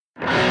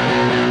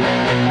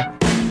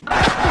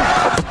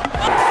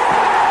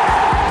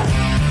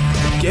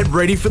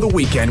ready for the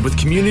weekend with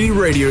Community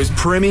Radio's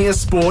premier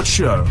sports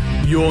show.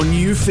 Your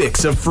new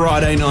fix of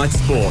Friday night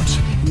sport.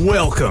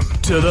 Welcome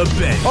to The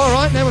Bench. All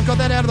right, now we've got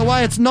that out of the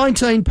way. It's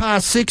 19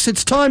 past 6.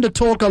 It's time to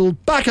talk a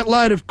bucket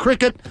load of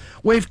cricket.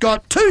 We've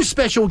got two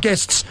special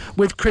guests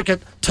with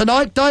cricket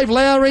tonight. Dave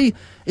Lowry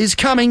is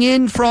coming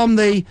in from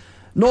the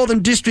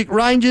Northern District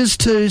Rangers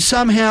to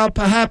somehow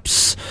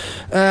perhaps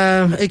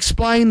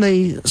explain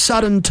the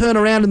sudden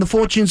turnaround in the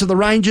fortunes of the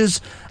Rangers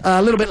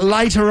a little bit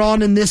later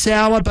on in this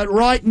hour. But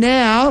right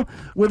now,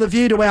 with a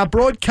view to our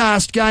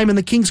broadcast game in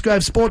the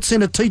Kingsgrove Sports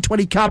Centre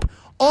T20 Cup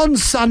on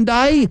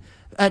Sunday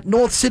at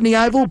North Sydney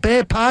Oval,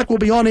 Bear Park will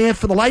be on air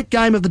for the late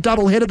game of the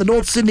doubleheader, the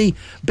North Sydney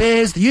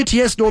Bears, the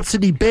UTS North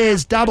Sydney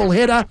Bears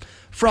doubleheader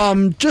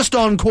from just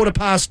on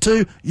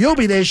 2:15. You'll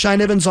be there,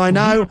 Shane Evans, I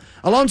know,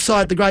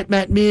 alongside the great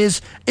Matt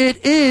Mears.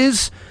 It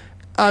is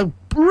a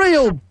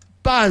real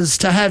buzz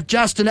to have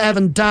Justin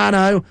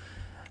Avendano,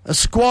 a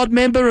squad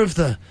member of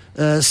the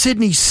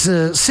Sydney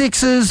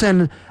Sixers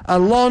and a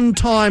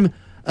long-time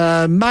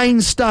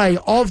mainstay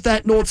of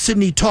that North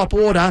Sydney top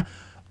order,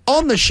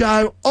 on the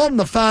show, on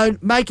the phone,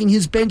 making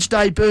his bench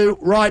debut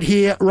right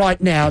here, right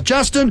now.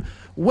 Justin,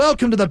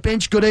 welcome to the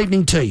bench. Good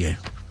evening to you.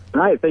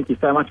 Hey, thank you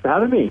so much for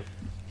having me.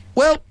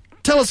 Well,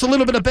 tell us a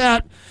little bit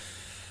about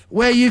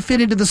where you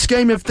fit into the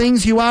scheme of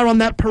things. You are on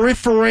that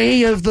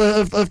periphery of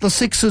the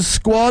Sixers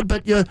squad,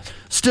 but you're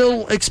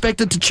still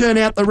expected to churn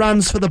out the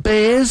runs for the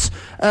Bears.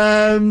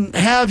 How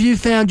have you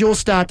found your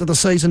start to the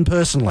season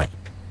personally?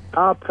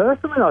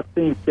 Personally, I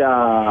think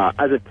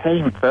as a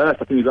team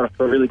first, I think we've got off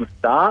to a really good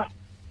start.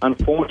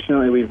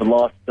 Unfortunately, we've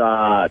lost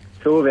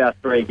two of our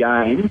three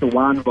games,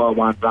 one by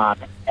one run,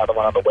 the other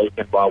one on the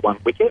weekend by one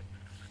wicket.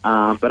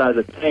 But as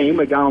a team,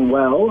 we're going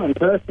well, and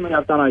personally,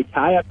 I've done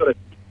okay. I've got a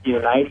 60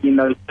 and 80 in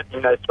those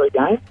three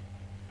games.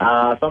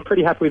 So I'm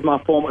pretty happy with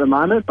my form at the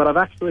moment, but I've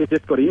actually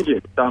just got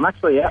injured, so I'm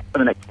actually out for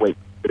the next week.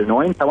 A bit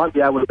annoying, so I won't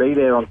be able to be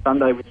there on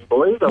Sunday with you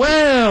boys.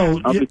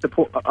 I'll be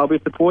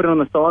supported on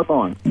the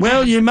sideline.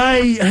 Well, you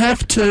may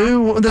have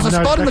to. There's a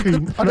spot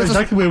I know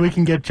exactly where we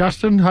can get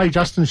Justin. Hey,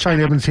 Justin, Shane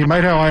Evans here,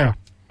 mate. How are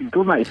you?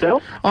 Good, mate.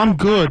 Yourself? I'm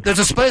good. There's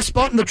a spare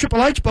spot in the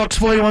Triple H box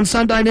for you on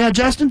Sunday now,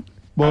 Justin.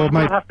 Well, I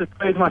mate, have to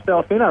squeeze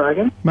myself in, I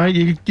reckon. Mate,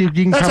 you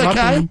can That's come okay.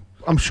 up. And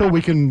I'm sure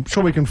we can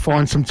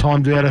find some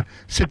time to be able to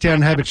sit down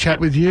and have a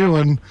chat with you,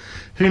 and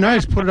who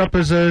knows, put it up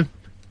as a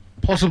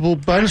possible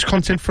bonus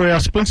content for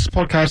our Splinters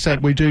podcast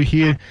that we do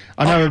here.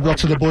 I know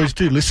lots of the boys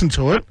do listen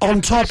to it.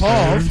 On top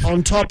of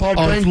being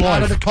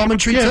part of the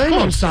commentary team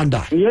on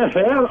Sunday. Yeah,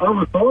 I'm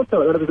looking forward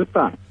to it. That'll be good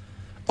fun.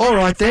 All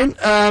right then.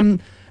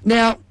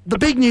 Now, the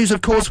big news,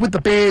 of course, with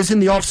the Bears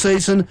in the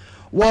off-season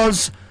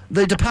was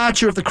the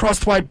departure of the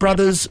Crosthwaite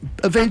brothers,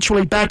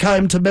 eventually back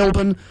home to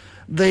Melbourne.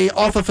 The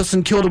offer for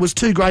St Kilda was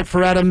too great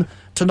for Adam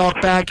to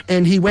knock back,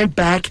 and he went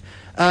back.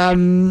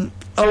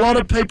 A lot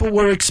of people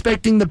were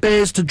expecting the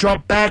Bears to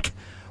drop back.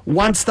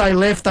 Once they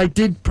left, they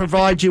did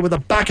provide you with a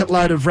bucket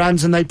load of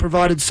runs, and they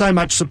provided so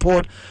much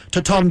support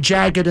to Tom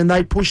Jagged, and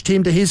they pushed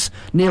him to his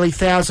nearly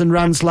 1,000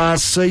 runs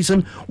last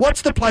season.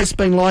 What's the place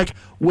been like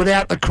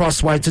without the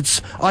Crosthwaites?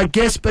 It's, I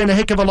guess, been a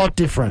heck of a lot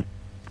different.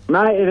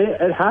 No,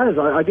 it has.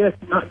 I guess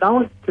no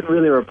one can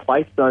really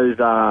replace those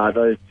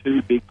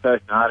two big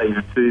personalities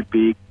and two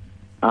big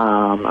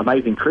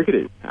amazing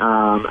cricketers.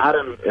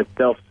 Adam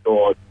itself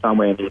scored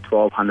somewhere near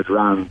 1,200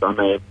 runs. I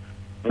mean,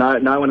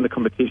 no one in the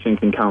competition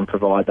can come and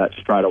provide that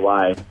straight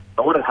away.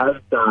 But what it has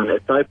done,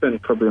 it's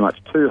opened probably much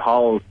two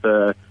holes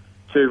for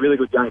two really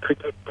good young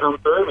cricketers to come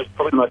through, which is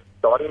probably the most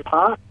exciting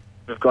part.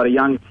 We've got a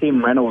young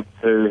Tim Reynolds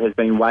who has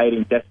been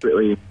waiting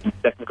desperately in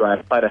second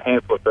grade, played a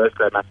handful of first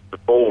grade matches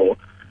before,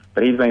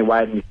 but he's been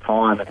waiting his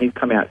time, and he's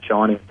come out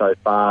shining so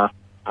far.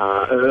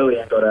 Early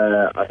and got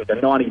a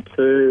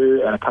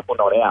 92 and a couple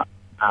not out.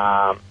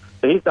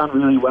 So he's done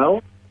really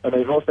well, and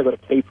we've also got a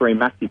keeper in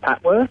Matthew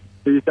Patworth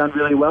who's done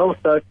really well.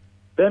 So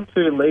them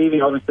two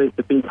leaving, obviously it's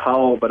a big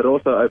hole, but it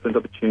also opens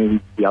opportunities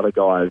for the other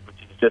guys, which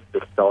is just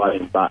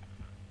exciting. But,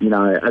 you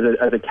know,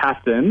 as a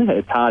captain,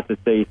 it's hard to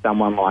see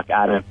someone like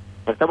Adam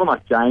and someone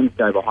like James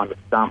go behind the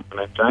stump. I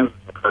mean, James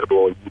is incredible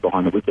all year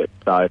behind the wicket.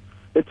 So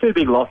they're two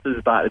big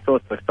losses, but it's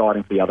also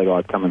exciting for the other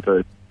guys coming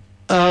through.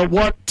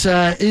 What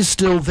is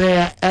still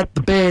there at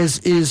the Bears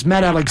is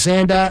Matt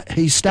Alexander.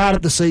 He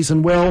started the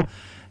season well.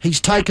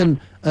 He's taken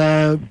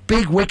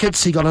big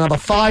wickets. He got another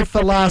 5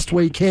 for last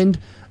weekend,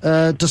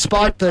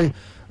 despite the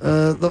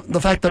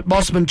fact that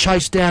Mossman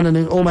chased down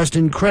an almost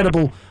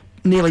incredible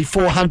nearly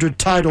 400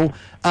 total.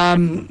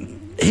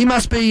 He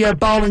must be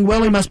bowling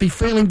well. He must be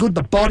feeling good.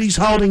 The body's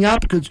holding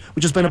up,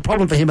 which has been a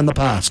problem for him in the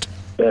past.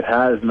 It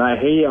has, mate.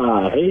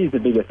 He's the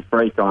biggest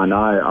freak I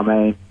know. I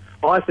mean,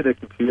 I sit at a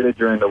computer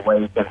during the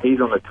week, and he's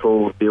on the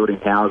tools building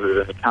houses,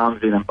 and he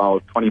comes in and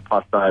bowls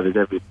 20-plus overs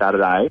every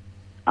Saturday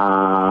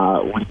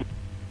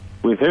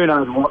with who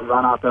knows what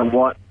run-up and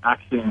what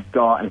action he's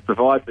got, and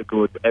provides the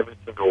goods every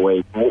single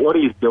week. What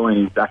he's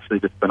doing is actually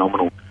just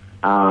phenomenal.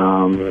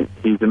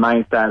 He's the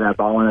mainstay of our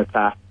bowling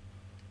attack,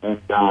 and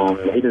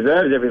he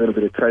deserves every little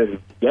bit of credit he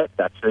gets,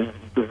 actually.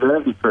 He's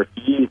deserved it for a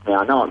few years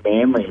now. I know at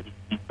Manly,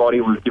 his body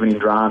was giving him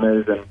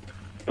dramas, and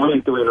what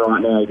he's doing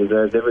right now, he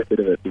deserves every bit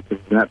of it because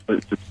he's an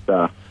absolute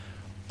superstar.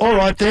 All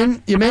right,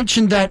 then. You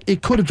mentioned that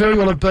it could very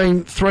well have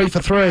been 3 for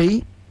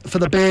 3 for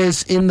the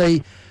Bears in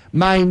the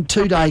main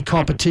two-day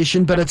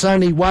competition, but it's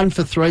only 1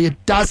 for 3.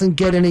 It doesn't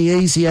get any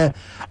easier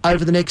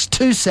over the next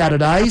 2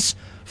 Saturdays.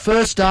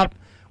 First up,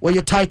 where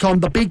you take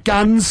on the big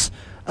guns,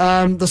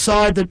 the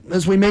side that,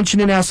 as we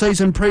mentioned in our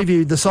season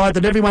preview, the side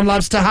that everyone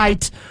loves to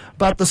hate,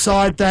 but the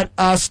side that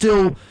are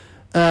still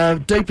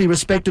deeply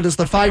respected as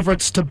the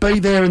favourites to be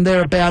there and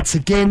thereabouts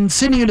again.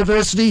 Sydney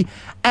University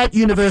at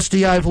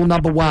University Oval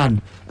number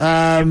 1.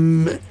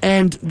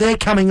 And they're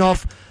coming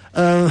off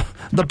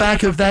the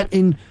back of that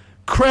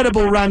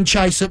incredible run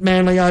chase at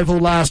Manly Oval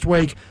last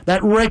week,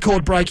 that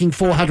record-breaking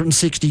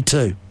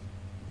 462.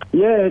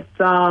 Yeah,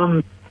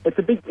 it's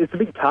a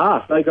big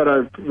task. They got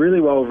a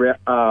really well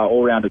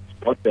all-rounded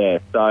squad there.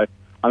 So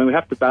I mean, we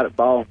have to bat it,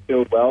 bowl, and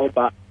field well,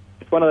 but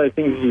it's one of those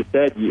things, as you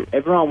said,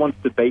 everyone wants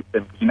to beat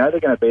them because you know they're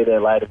going to be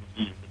there later in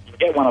the year. If you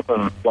get one up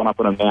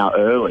on them now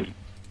early,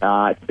 it's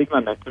a big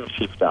momentum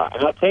shifter.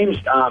 And our team's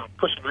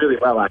pushing really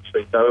well,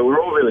 actually. So we're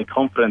all really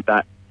confident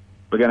that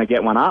we're going to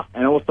get one up.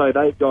 And also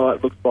they've got,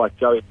 it looks like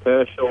Joey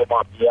Kershaw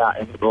might be out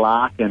in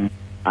Larkin.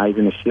 He's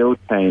in the Shield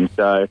team.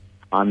 So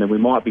then we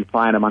might be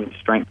playing them under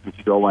strength, which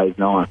is always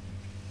nice.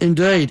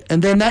 Indeed.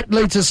 And then that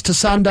leads us to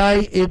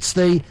Sunday. It's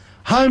the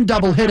home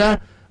doubleheader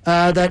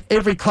that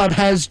every club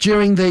has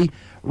during the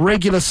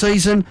regular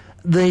season,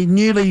 the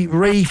newly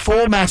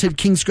reformatted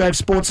Kingsgrove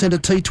Sports Centre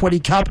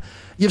T20 Cup.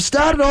 You've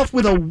started off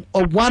with a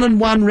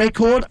 1-1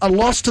 record, a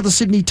loss to the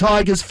Sydney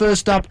Tigers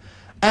first up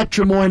at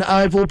Drummoyne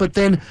Oval, but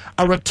then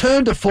a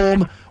return to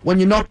form when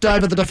you knocked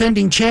over the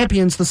defending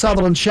champions, the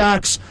Sutherland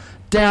Sharks,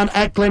 down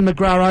at Glenn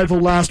McGrath Oval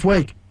last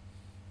week.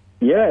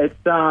 Yeah, it's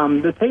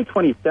the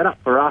T20 setup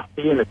for us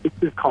here in the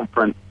Sixers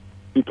Conference.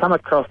 You come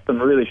across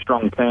some really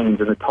strong teams,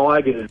 and the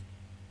Tigers,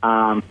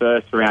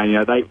 first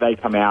round, they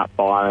come out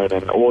firing,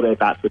 and all their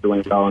bats were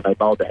doing well, and they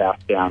bowled the house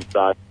down.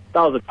 So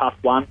that was a tough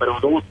one, but it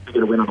was also good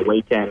to win on the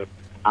weekend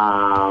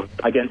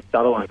against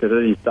Sutherland, because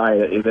as you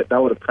say, they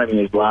were the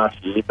premiers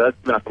last year, so that's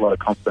given us a lot of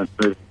confidence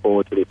moving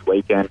forward to this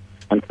weekend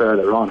and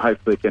further on.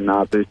 Hopefully can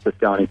boost us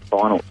going into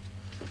finals.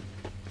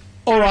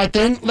 All right,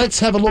 then, let's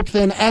have a look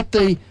then at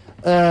the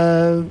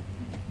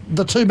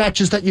 2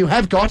 matches that you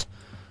have got.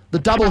 The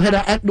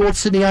doubleheader at North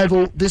Sydney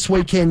Oval this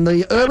weekend.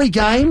 The early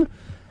game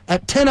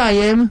at 10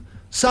 a.m,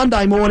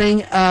 Sunday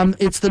morning.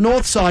 It's the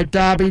Northside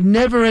Derby.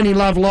 Never any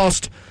love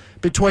lost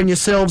between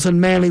yourselves and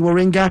Manly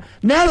Warringah.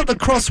 Now that the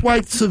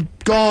crossweights have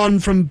gone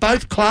from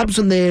both clubs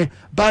and they're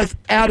both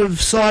out of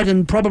sight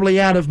and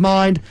probably out of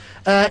mind,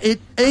 it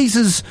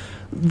eases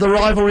the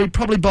rivalry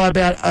probably by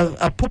about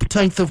a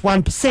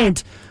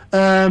 1%.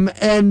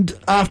 And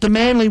after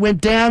Manly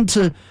went down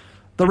to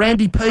the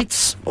Randy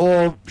Peets,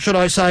 or should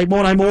I say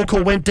Morné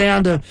Morkel went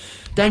down to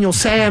Daniel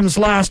Sams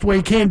last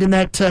weekend in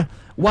that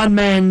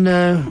one-man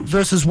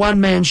versus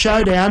one-man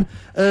showdown,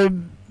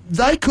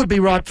 they could be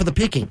ripe for the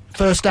picking,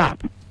 first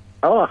up.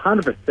 Oh,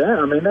 100%.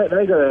 I mean,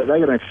 they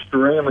got an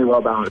extremely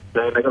well-balanced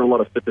team. They got a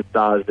lot of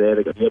superstars there.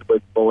 They got the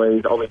Edwards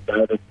boys, Ollie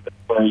Davis, the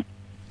Fleet,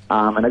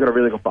 and they got a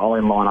really good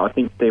bowling lineup. I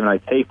think Stephen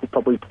O'Keefe will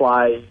probably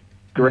play.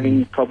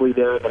 Green's probably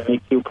there. The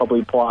Mick will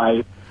probably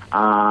play.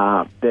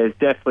 There's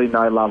definitely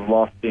no love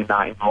lost in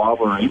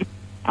rivalry.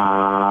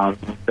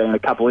 There's been a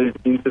couple of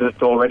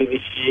incidents already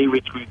this year,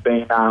 which we've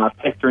been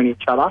pestering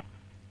each other.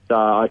 So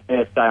I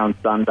dare say on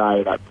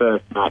Sunday that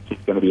first match is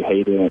going to be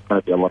heated and it's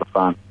going to be a lot of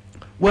fun.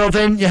 Well,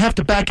 then you have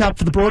to back up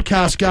for the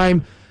broadcast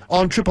game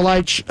on Triple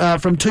H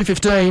from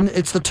 2:15.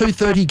 It's the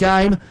 2:30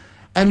 game.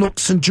 And look,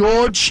 St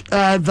George,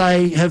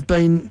 they have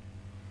been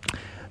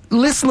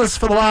listless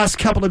for the last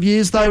couple of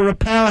years. They were a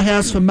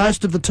powerhouse for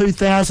most of the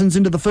 2000s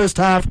into the first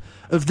half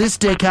of this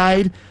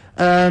decade.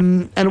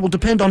 And it will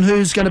depend on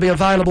who's going to be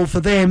available for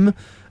them,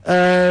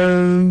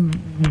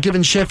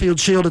 given Sheffield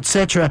Shield,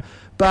 etc.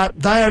 But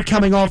they are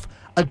coming off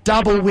a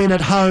double win at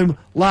home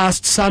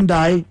last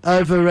Sunday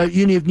over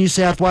Uni of New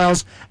South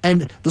Wales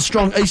and the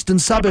strong Eastern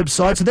Suburbs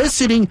side. So they're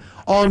sitting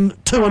on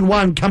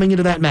 2-1 coming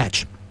into that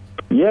match.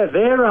 Yeah,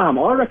 they're.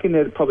 I reckon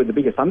they're probably the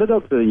biggest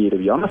underdogs of the year, to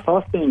be honest.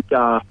 I think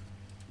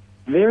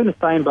they're in the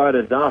same boat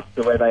as us,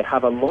 where they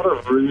have a lot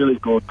of really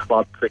good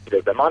club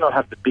cricketers. They might not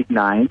have the big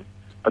names,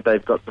 but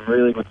they've got some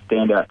really good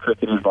standout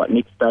cricketers like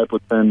Nick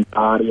Stapleton,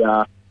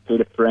 Ardia,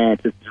 Peter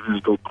Francis, is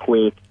really good,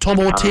 quick. Tom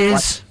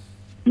Ortiz.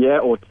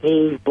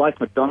 Ortiz. Blake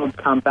McDonald's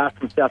come back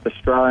from South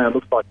Australia. It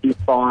looks like he's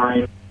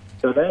fine.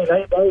 So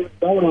they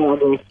don't want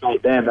to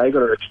underestimate them. They've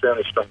got an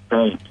extremely strong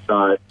team.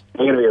 So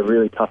they're going to be a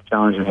really tough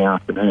challenge in the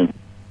afternoon.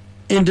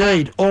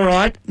 Indeed. All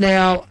right.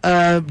 Now,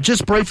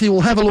 just briefly,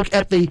 we'll have a look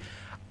at the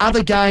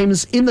other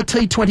games in the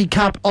T20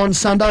 Cup on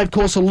Sunday. Of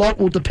course, a lot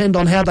will depend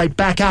on how they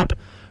back up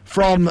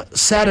from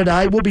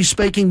Saturday. We'll be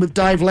speaking with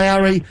Dave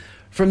Lowry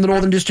from the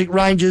Northern District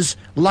Rangers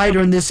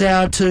later in this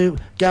hour to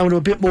go into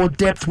a bit more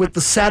depth with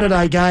the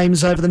Saturday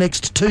games over the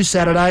next 2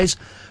 Saturdays.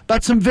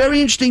 But some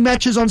very interesting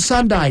matches on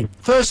Sunday.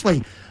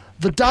 Firstly,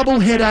 the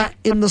doubleheader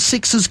in the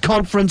Sixers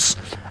Conference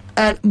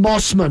at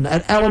Mossman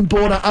at Allan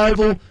Border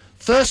Oval.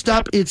 First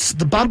up, it's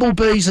the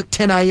Bumblebees at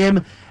 10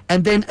 a.m.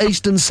 and then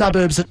Eastern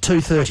Suburbs at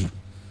 2:30.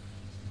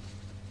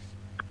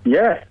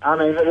 Yeah, I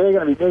mean,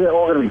 they're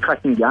all going to be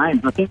cracking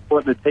games. I think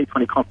what the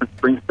T20 conference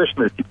brings,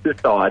 especially the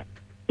Sixers side,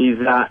 is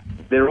that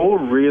they're all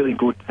really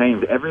good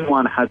teams.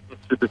 Everyone has some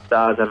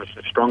superstars, have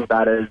some strong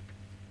batters.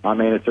 I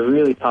mean, it's a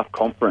really tough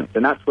conference,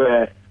 and that's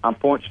where,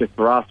 unfortunately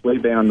for us,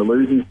 we've been on the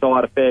losing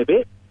side a fair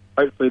bit.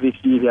 Hopefully this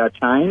year's our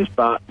change,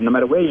 but no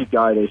matter where you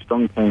go, there's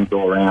strong teams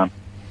all around.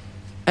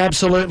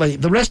 Absolutely.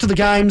 The rest of the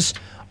games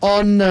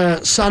on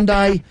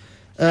Sunday,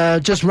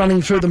 just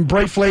running through them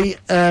briefly,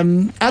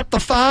 at the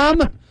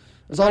farm,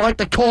 as I like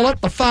to call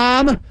it, the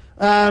farm,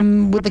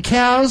 with the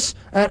Cows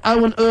at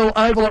Owen Earl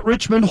Oval at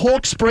Richmond.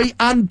 Hawkesbury,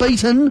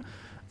 unbeaten,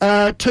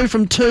 2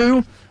 from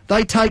 2.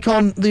 They take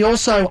on the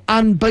also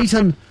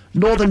unbeaten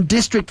Northern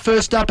District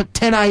first up at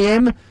 10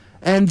 a.m.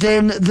 And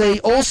then the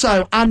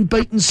also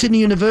unbeaten Sydney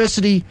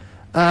University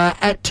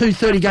at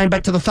 2:30 going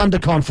back to the Thunder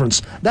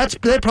Conference.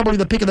 They're probably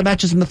the pick of the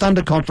matches in the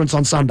Thunder Conference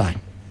on Sunday.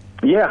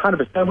 Yeah,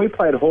 100%. We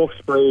played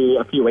Hawkesbury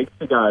a few weeks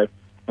ago,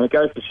 and it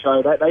goes to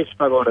show that they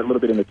struggled a little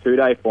bit in the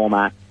two-day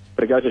format,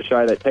 but it goes to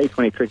show that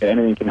T20 cricket,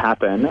 anything can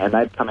happen, and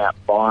they've come out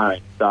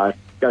firing. So it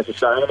goes to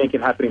show anything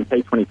can happen in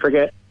T20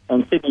 cricket.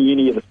 And Sydney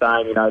Uni are the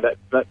same, you know,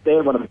 that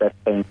they're one of the best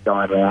teams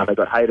going around. They've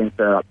got Hayden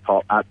Fair up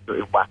top,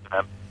 absolutely whacking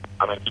them.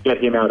 I mean, you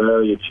get him out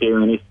early,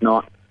 cheering. If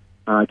not,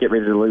 get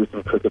ready to lose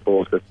some cricket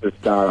balls because the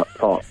star up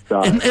top.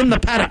 So. In the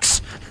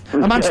paddocks,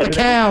 amongst the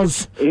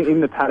Cows.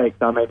 In the paddocks,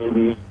 I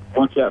mean,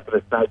 watch out for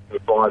the snakes and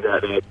the flies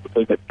out there. The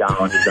thing that's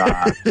going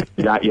is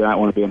you don't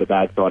want to be on the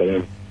bad side of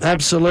him.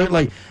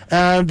 Absolutely.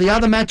 The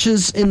other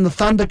matches in the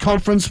Thunder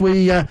Conference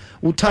we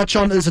will touch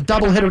on. There's a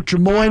doubleheader at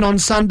Drummoyne on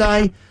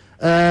Sunday.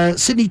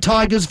 Sydney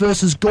Tigers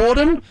versus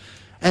Gordon,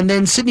 and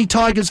then Sydney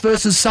Tigers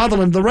versus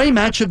Sutherland. The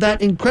rematch of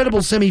that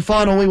incredible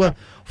semi-final we were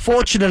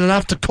fortunate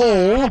enough to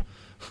call,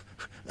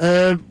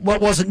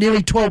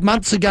 nearly 12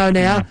 months ago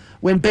now,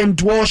 when Ben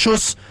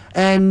Dwarshus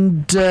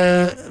and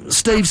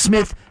Steve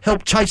Smith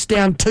helped chase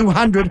down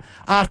 200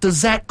 after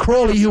Zach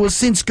Crawley, who has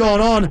since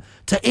gone on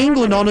to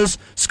England honours,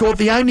 scored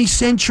the only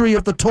century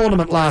of the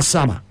tournament last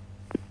summer.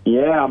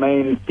 Yeah, I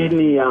mean,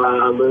 Sydney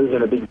are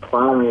losing a big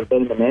player in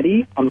Ben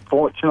Minetti.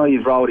 Unfortunately,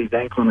 he's rolled his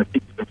ankle in the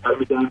 6th of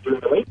COVID game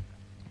during the week,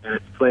 and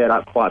it's flared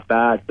up quite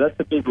bad. So that's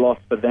a big loss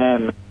for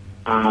them.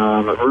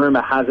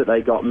 Rumour has it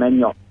they got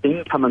Menyot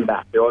Singh coming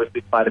back. They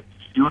obviously played a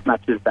few field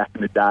matches back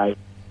in the day.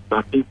 So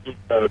I think he's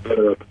a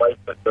better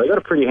replacement. So they got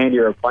a pretty handy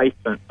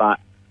replacement, but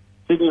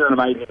Sydney are an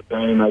amazing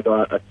team. They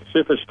got a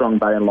super strong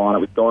batting lineup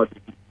with guys who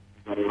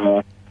can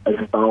anywhere. As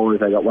in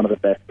bowlers, they got one of the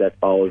best death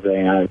bowlers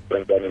there,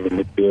 putting them in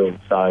the midfield.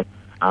 So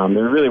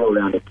they're a really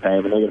well-rounded team,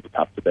 and they're going to be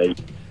tough to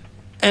beat.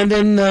 And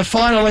then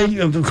finally,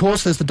 of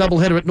course, there's the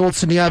doubleheader at North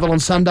Sydney Oval on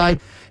Sunday.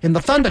 In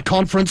the Thunder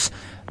Conference,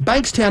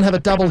 Bankstown have a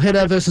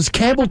doubleheader versus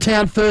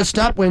Campbelltown first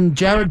up when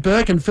Jared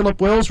Burke and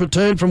Philip Wells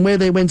return from where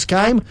their wins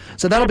came.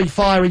 So that'll be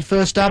fiery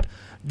first up.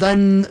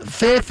 Then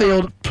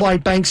Fairfield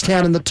played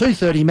Bankstown in the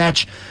 2:30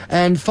 match.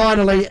 And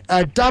finally,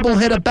 a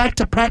doubleheader back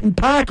to Pratton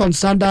Park on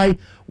Sunday.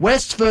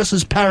 Wests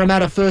versus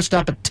Parramatta first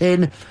up at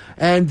 10,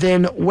 and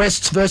then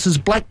Wests versus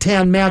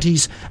Blacktown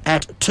Mounties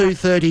at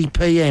 2:30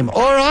 p.m.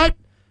 All right,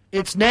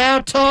 it's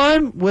now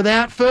time,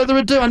 without further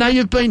ado. I know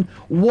you've been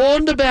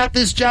warned about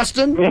this,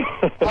 Justin.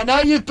 I know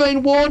you've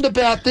been warned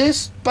about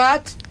this,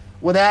 but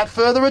without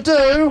further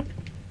ado,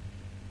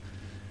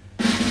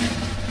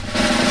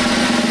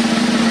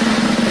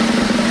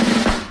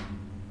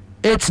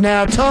 it's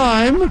now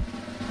time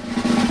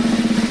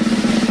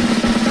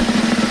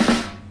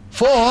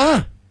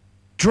for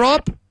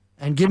Drop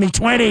and Give Me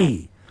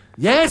 20.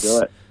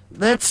 Yes,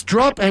 let's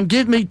drop and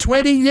give me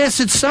 20. Yes,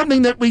 it's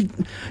something that we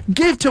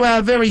give to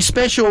our very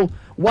special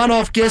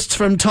one-off guests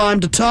from time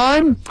to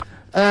time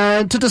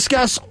to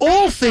discuss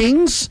all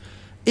things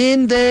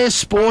in their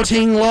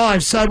sporting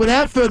lives. So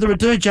without further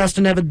ado,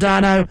 Justin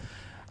Avendano,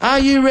 are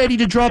you ready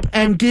to drop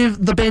and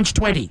give the bench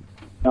 20?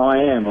 I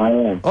am.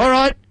 All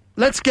right,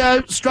 let's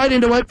go straight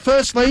into it.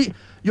 Firstly,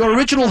 your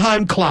original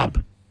home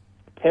club.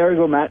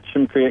 Terrigal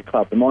Matcham Cricket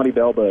Club, the Mighty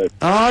Bellbirds.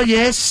 Oh,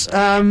 yes,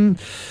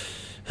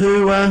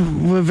 who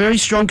were very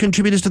strong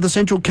contributors to the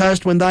Central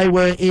Coast when they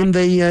were in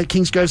the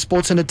Kingsgrove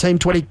Sports Centre Team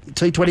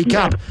T20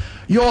 Cup.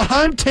 Your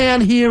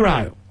hometown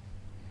hero?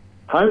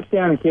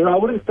 Hometown hero? I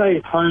wouldn't say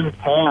his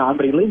hometown,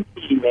 but he lives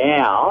here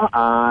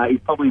now.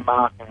 He's probably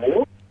Mark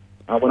Moore.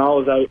 When I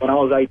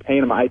was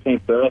 18 on my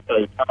 18th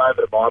birthday, he came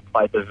over to my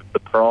place as a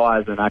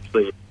surprise and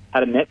actually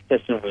had a net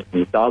session with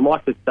me. So I'd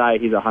like to say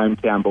he's a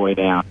hometown boy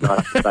now. So I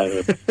have to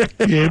say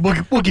him. Yeah,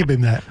 we'll give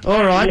him that.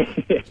 All right.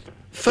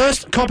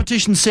 First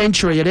competition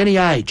century at any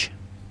age?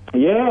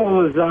 Yeah,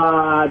 it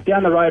was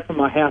down the road from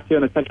my house here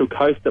on the Central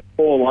Coast at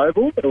Paul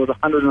Oval, but it was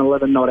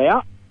 111 not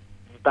out.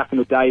 Back in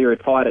the day, you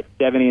retired at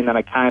 70, and then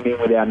I came in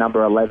with our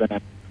number 11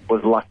 and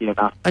was lucky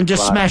enough. And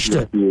just smashed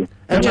it.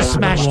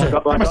 Smashed it.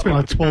 That must be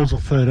like 12s or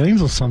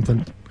 13s or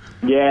something.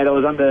 Yeah, that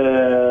was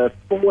under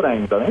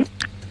 14s, I think.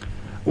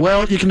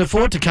 Well, you can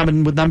afford to come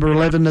in with number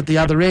 11 at the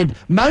other end.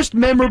 Most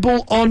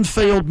memorable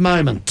on-field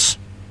moment?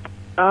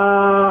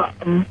 My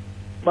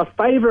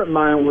favourite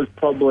moment was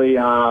probably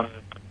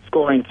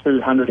scoring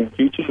 200 in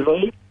Futures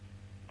League.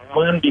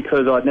 One,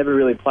 because I'd never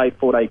really played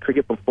 4-day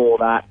cricket before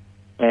that,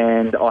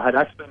 and I had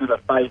actually never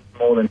faced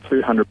more than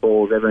 200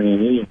 balls ever in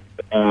an innings,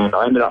 and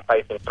I ended up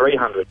facing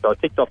 300, so I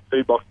ticked off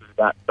 2 boxes of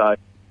that. So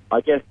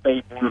I guess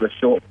being more of a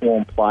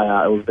short-form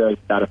player, it was very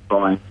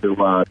satisfying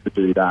to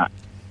do that.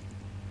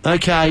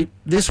 Okay,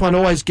 this one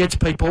always gets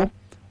people.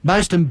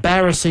 Most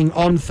embarrassing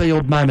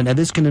on-field moment. Now,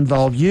 this can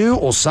involve you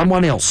or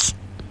someone else.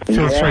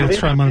 Feel free to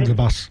throw him under the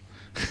bus.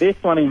 This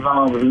one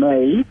involves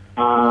me.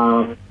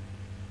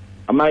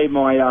 I made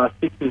my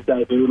Sixers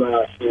debut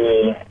last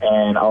year,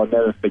 and I'll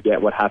never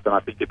forget what happened. I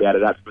think about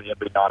it absolutely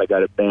every night I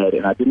go to bed,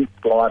 and I didn't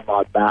slide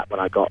my bat when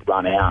I got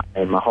run out,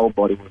 and my whole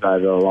body was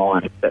over the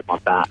line except my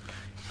bat.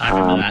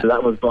 So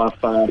that was by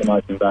far the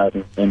most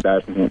embarrassing thing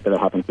that ever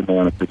happened to me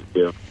on a cricket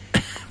field.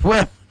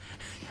 Well,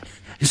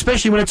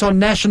 especially when it's on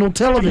national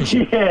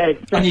television. Yeah,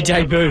 exactly. On your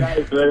debut.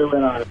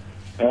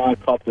 And I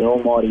copped an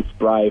almighty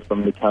spray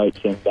from the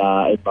coach and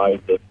Ed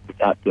Moses, the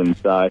captain,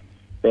 so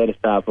fair to say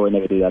I'll probably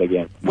never do that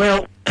again.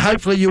 Well,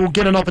 hopefully you will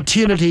get an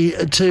opportunity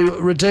to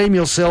redeem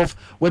yourself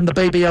when the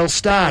BBL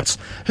starts.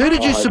 Who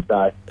did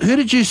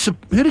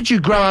you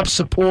grow up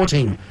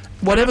supporting?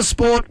 Whatever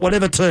sport,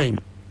 whatever team.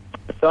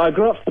 So I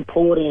grew up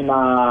supporting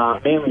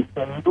Manly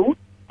Seagulls.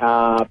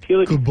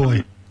 Purely Good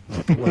boy.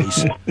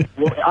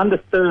 Under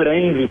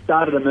 13s, we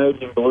started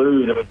emerging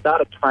Blues, and we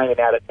started training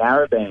out at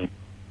Narrabeen.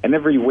 And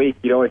every week,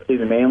 you'd always see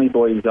the Manly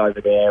boys over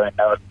there, and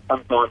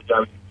sometimes I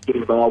would get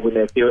involved with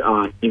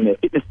in their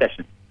fitness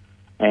sessions.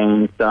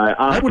 And so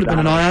That would have been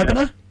an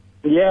eye-opener.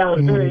 Yeah, I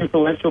was very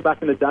influential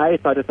back in the day,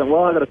 so I just thought,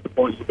 well, I've got to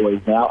support you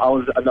boys now. I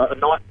was a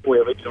night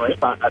boy originally,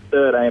 but at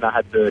 13, I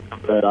had to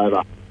convert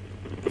over.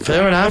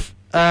 Fair enough.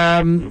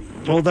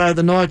 Although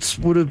the Knights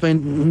wouldn't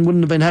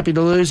have been happy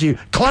to lose you.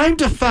 Claim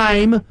to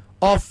fame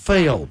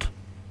off-field,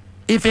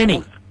 if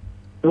any.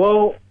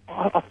 Well,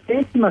 I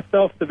fancy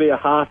myself to be a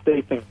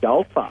half-decent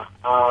golfer,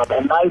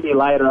 and maybe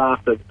later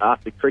after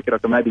cricket I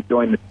could maybe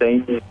join the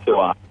seniors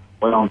tour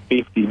when I'm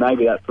 50.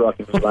 Maybe that's where I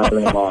can do later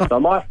in life.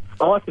 So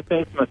I like to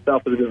fancy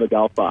myself as a bit of a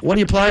golfer. What do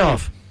you play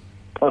off?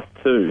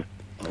 +2.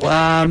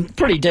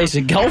 Pretty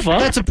decent golfer.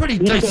 That's a pretty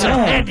decent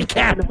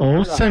handicap.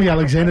 Oh, Sammy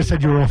Alexander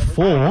said you were off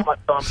 4.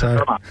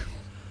 So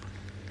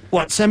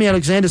What, Sammy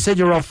Alexander said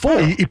you're off 4?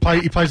 he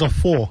plays off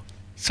 4.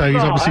 So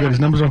he's obviously got his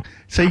numbers on.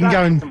 So you can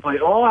go and...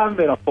 I haven't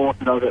been off 4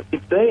 since I was at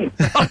 15.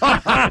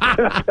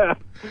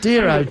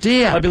 Dear, oh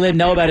dear. Hope you let him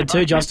know about it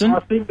too, Justin.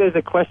 I think there's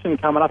a question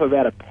coming up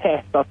about a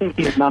pest. I think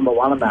he's number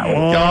 1 on that one.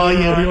 Oh,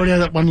 yeah, we already have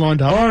that one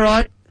lined up. All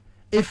right.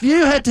 If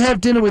you had to have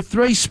dinner with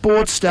 3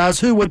 sports stars,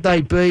 who would they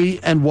be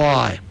and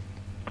why?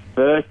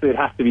 Firstly, it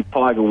has to be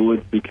Tiger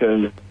Woods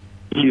because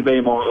he's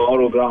been my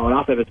idol growing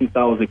up ever since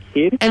I was a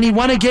kid. And he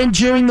won again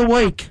during the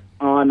week.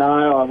 I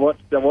know. I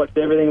watched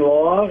everything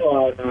live.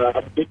 I'm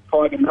a big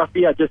Tiger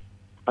nuffy. I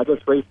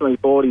just recently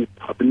bought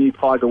the new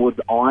Tiger Woods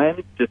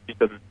irons just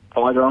because it's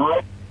Tiger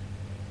irons.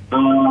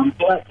 So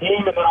that's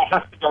him, and then I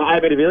have to go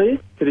Abby de Villiers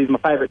because he's my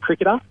favourite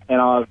cricketer,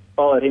 and I've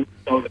followed him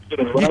since I was a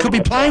kid as well. You could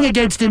be playing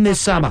against him this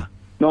summer.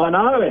 No, I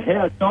know.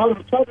 Yeah, so I was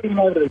trying to get him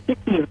over to the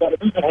Sixers, but the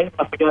Brisbane Heat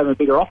must have given him a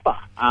bigger offer.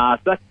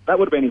 So that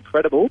would have been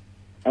incredible.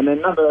 And then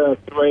number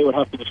 3 would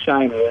have to be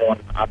Shane Warne.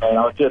 I mean,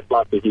 I would just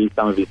love to hear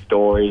some of his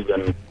stories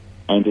and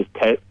just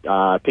pick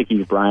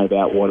his brain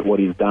about what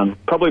he's done.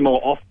 Probably more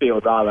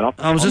off-field rather than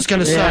off-field. I was just going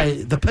to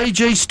say, the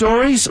PG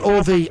stories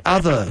or the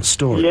other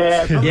stories?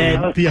 Yeah.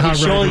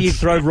 Surely you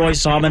throw Roy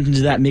Simon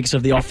into that mix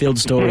of the off-field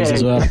stories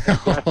as well.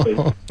 Exactly.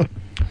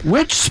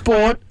 Which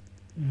sport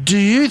do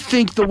you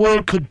think the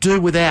world could do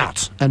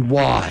without, and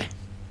why?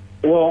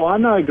 Well, I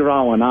know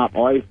growing up,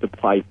 I used to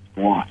play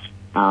squash.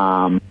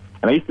 And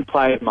I used to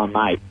play with my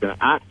mates, and it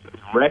actually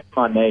wrecked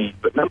my knees.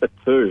 But number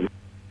 2,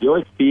 you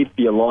always feared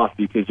for your life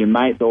because your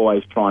mates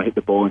always try and hit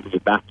the ball into your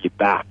back.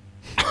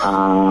 So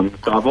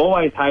I've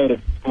always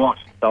hated squash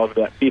since I was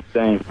about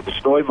 15. It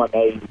destroyed my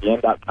knees, and you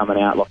end up coming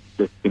out like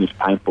you just finished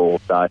paintball.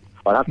 So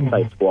I'd have to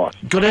say squash.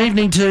 Good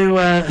evening to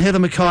Heather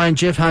Mackay and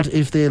Jeff Hunt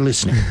if they're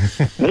listening.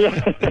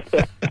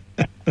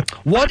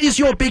 What is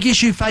your big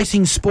issue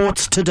facing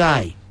sports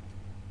today?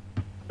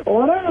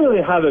 Well, I don't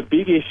really have a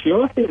big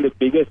issue. I think the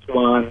biggest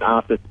one,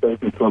 after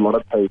speaking to a lot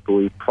of people,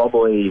 is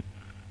probably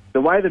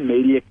the way the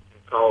media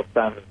controls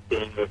some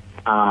things.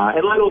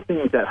 And little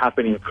things that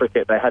happen in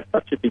cricket, they have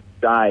such a big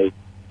say,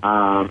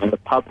 and the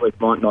public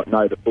might not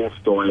know the full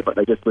story, but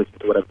they just listen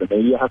to whatever the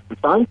media has to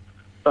say.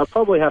 So I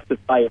probably have to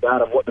say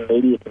that of what the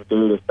media can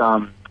do to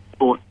some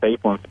sports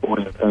people and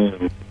sporting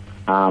teams.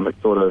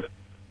 It's sort of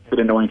a bit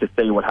annoying to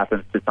see what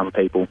happens to some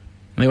people.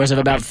 We always have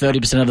about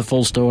 30% of the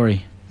full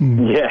story.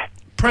 Yeah.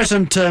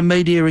 Present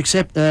media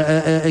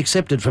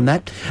accepted from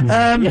that.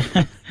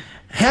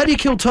 How do you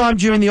kill time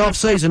during the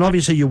off-season?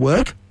 Obviously you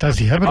work. Does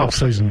he have an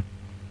off-season?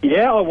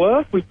 Yeah, I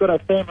work. We've got a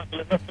family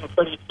business and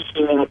pretty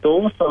fishing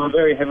outdoors, so I'm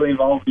very heavily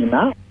involved in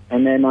that.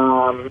 And then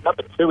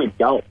number 2 is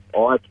golf.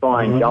 I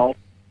try and golf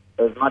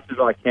as much as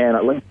I can,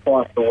 at least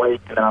twice a week,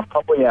 and then I'm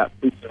probably out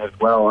fishing as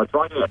well. I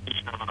try and go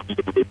fishing a little bit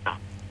of a distance.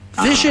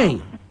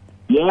 Fishing?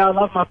 Yeah, I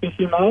love my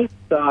fishing, mate.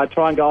 So I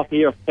try and go up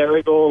here off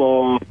Terrigal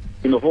or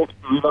in the Hawke's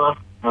River.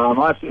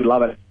 I absolutely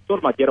love it. It's sort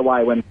of my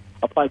getaway when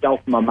I play golf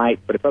with my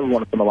mates, but if I ever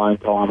wanted some alone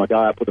time, I go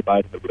out, put the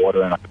boat in the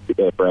water, and I can sit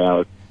there for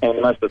hours.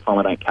 And most of the time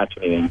I don't catch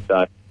anything,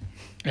 so...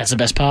 That's the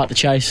best part, the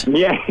chase.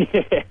 Yeah.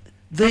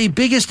 The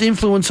biggest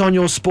influence on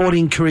your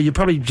sporting career, you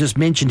probably just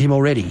mentioned him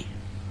already.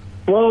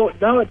 Well,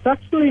 no, it's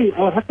actually...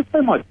 I'd have to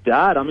say my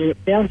dad. I mean, it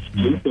sounds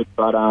stupid,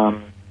 but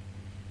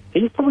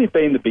he's probably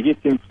been the biggest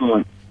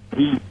influence.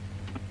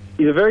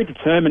 He's a very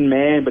determined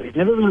man, but he's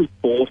never really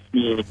forced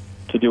me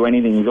to do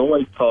anything. He's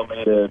always told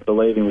me to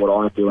believe in what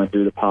I do and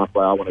do the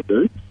pathway I want to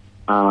do.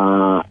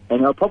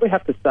 And I'll probably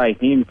have to say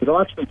him, because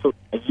I actually took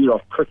a year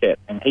off cricket,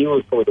 and he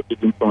was probably the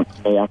big influence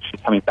for me actually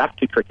coming back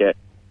to cricket.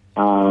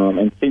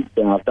 And since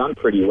then, I've done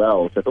pretty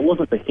well. So if it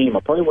wasn't for him, I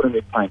probably wouldn't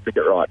be playing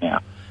cricket right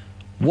now.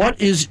 What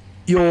is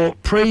your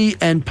pre-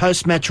 and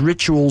post-match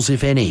rituals,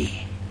 if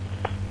any?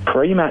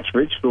 Pre-match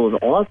rituals,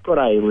 I've got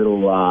a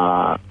little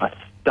a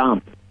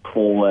stump,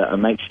 called a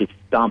makeshift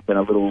stump, and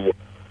a little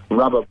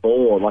rubber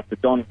ball, like the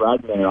Don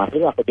Bradman, and I hit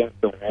it up against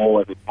the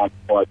wall every time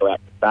before I go out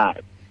to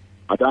bat.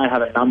 I don't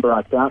have a number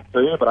I count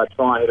to, but I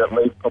try and hit at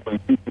least probably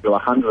 50 to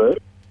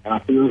 100, and I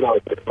feel as though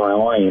it gets my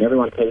eye in.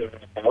 Everyone tells me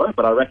it,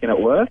 but I reckon it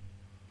works.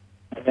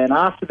 And then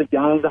after the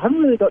games, I haven't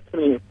really got too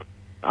many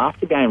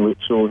after-game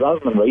rituals other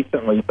than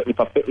recently, but if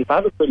I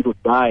have a pretty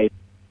good day,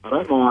 I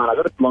don't mind. I've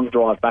got a long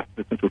drive back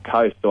to the Central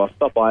Coast, so I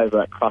stop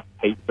over at Crust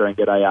Pizza and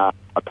get a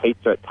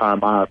pizza at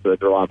Turramurra for the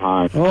drive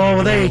home. Oh,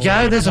 well, there you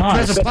go. There's a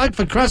plug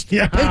for Crust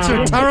Pizza at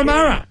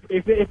Turramurra.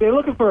 If they're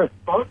looking for a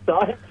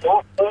sponsor,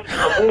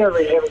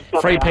 every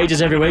Free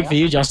pizzas every week for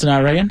you, Justin,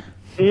 I reckon.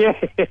 Yeah,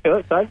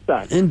 let's hope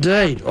so.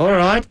 Indeed. All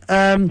right.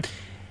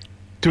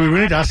 Do we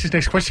really need to ask this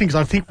next question? Because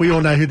I think we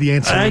all know who the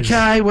answer is.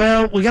 Okay,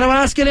 well, we're going to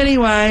ask it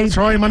anyway.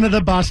 Throw him under the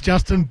bus,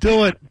 Justin.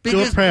 Do it. Do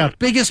it proud.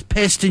 Biggest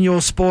pest in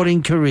your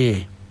sporting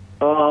career?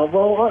 Oh,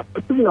 well,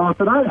 to be honest,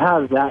 I don't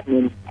have that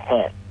many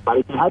pets. But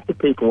if you had to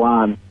pick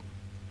one,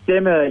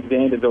 Sam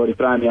Alexander's already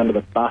thrown me under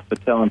the bus for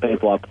telling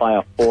people I play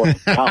a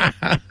fourth cup.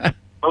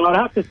 Well, I'd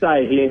have to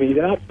say him. He's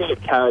an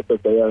absolute character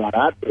there, and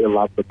I absolutely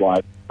love the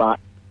bloke. But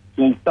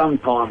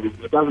sometimes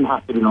it doesn't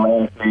have to be the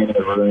last man in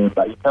the room.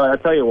 But I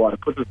tell you what,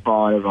 it puts a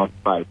smile on everyone's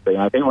face.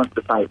 So, if he wants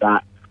to take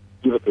that,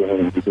 give it to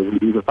him, because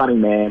he's a funny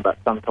man, but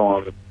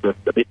sometimes it's just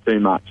a bit too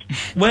much.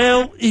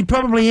 Well, he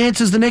probably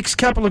answers the next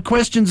couple of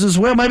questions as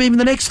well, maybe even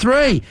the next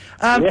three.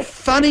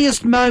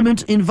 Funniest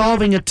moment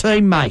involving a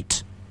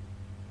teammate?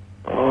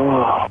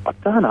 Oh, I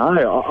don't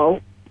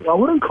know. I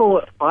wouldn't call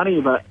it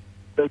funny, but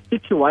the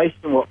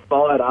situation what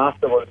followed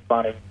after was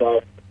funny.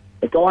 So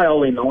the guy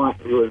Ollie Knight,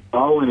 who was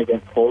bowling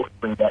against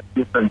Hawkesbury about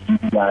 15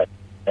 years ago,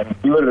 and he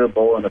fielded a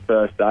ball on the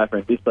first over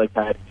and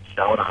dislocated his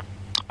shoulder.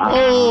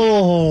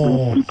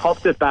 He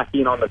popped it back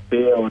in on the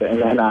field,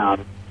 and then I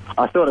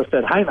sort of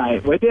said, "Hey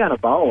mate, we're down a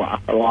bowler.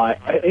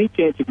 Like, any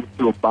chance you can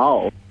still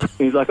bowl?"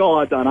 He's like, "Oh,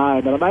 I don't know."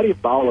 And then I made him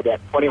bowl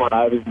about 21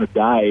 overs in a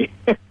day.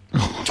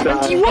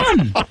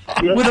 21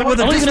 with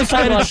a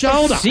dislocated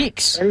shoulder.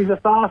 6. And he's a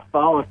fast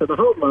bowler, so the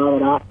whole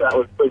moment after that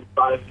was pretty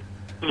funny.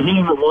 To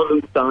him, it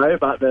wasn't so,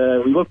 but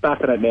we look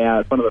back at it now.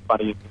 It's one of the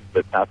funniest things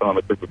that's happened on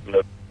the cricket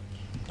field.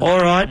 All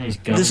right,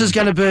 this is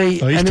going to be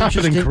he's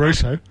tougher than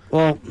Caruso.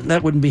 Well,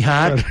 that wouldn't be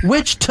hard.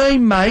 Which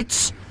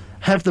teammates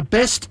have the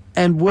best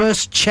and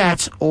worst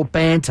chat or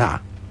banter?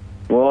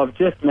 Well, I've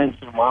just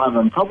mentioned one of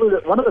them. Probably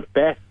one of the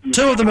best.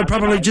 Two of them have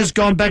probably just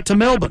gone back to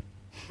Melbourne.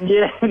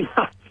 Yeah,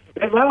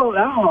 they were all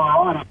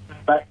right.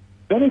 But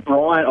Benny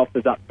Bryant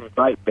offers up some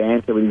great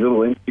banter with his little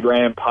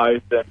Instagram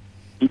posts, and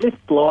he just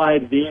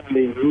slides in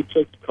with his little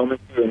cheeky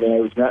commentary in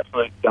there, which is an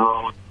absolute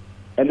gold.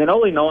 And then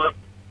Ollie Knight,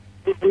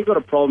 we've got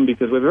a problem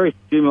because we're very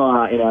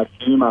similar in our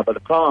humour, but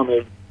the problem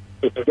is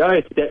if you go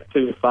a step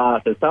too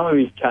far, so some of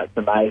his chat's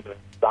amazing,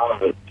 some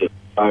of it's just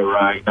so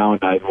rogue, no one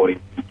knows what he's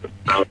thinking.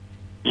 So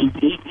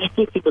he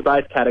fits into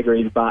both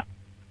categories, but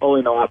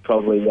Ollie Knight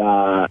probably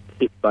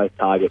hits both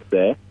targets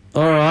there.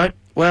 All right.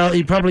 Well,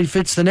 he probably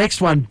fits the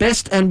next one.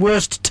 Best and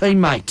worst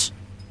teammate?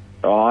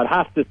 Oh, I'd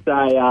have to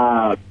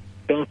say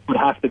best would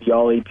have to be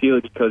Ollie,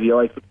 purely because he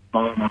always puts a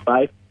smile on my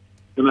face.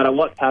 No matter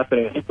what's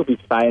happening, he could be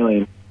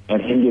failing,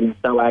 and him getting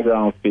so aggro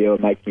on the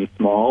field makes me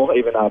smile,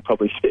 even though I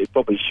probably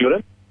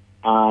shouldn't.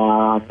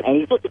 And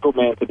he's just a good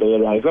man to be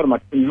around. He's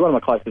one of my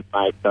closest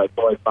mates, so it's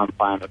always fun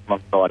playing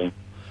alongside him.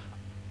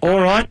 All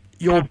right.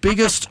 Your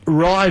biggest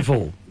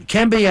rival. It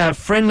can be a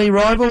friendly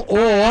rival,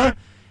 or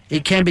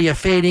it can be a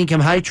fair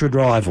income hatred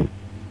rival.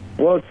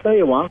 Well, I'll tell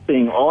you one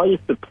thing. I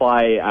used to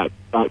play at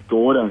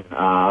Gordon.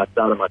 I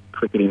started my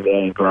cricketing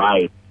there in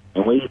grade,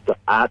 and we used to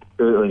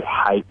absolutely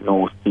hate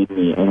North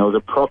Sydney. And it was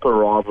a proper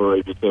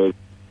rivalry because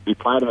we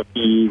played them a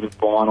few years in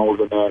finals,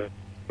 and then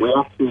we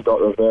actually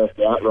got reversed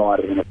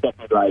outright in a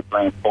second grade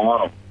grand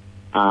final.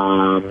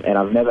 And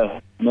I've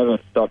never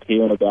stopped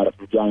hearing about it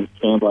from James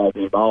Campbell as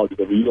an involved,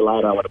 because a year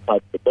later I went to play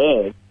for the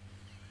Bears.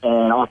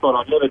 And I thought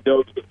I'd never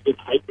do it because I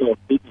just hate North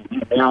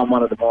Sydney. And now I'm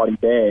one of the mighty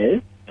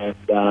Bears, and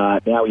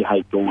now we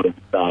hate Gordon.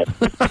 So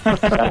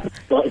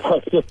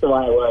that's just the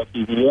way it works.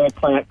 If you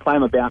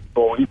claim a bounce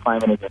ball, you claim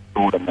it against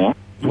Gordon now.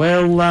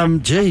 Well,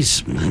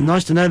 geez,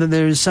 nice to know that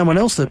there is someone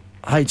else that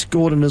hates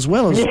Gordon as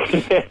well as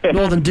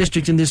Northern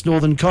District in this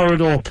Northern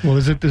Corridor.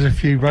 Well, there's a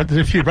few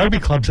rugby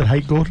clubs that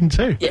hate Gordon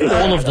too.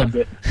 Yeah, all of them.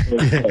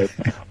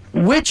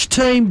 Which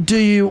team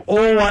did you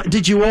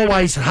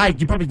always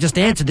hate? You probably just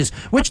answered this.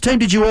 Which team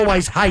did you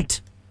always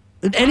hate?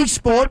 In any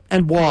sport,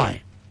 and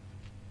why?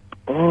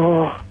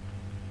 Oh,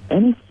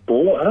 any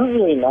sport? I don't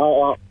really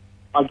know.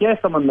 I guess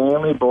I'm a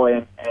Manly boy,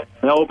 and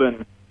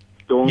Melbourne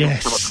Storm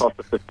have come across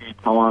us a few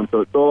times,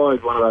 so it's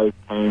always one of those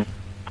teams.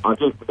 I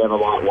just never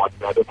like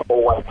watching. I just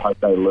always hope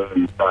they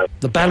lose. So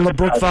the Battle of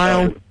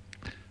Brookvale.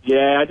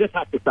 Yeah, I just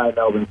have to say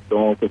Melbourne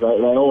Storm because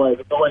it's always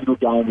a good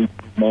game with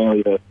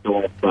Manly versus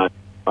Storm. So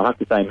I have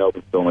to say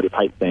Melbourne Storm. I just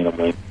hate seeing them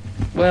win.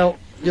 Well,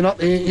 you're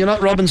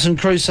not Robinson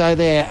Crusoe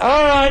there.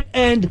 All right,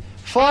 and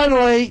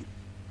finally,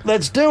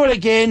 let's do it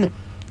again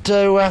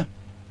to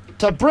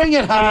bring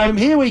it home.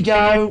 Here we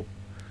go.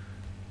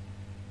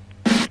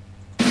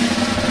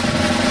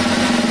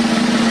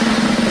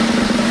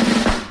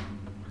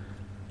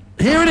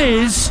 Here it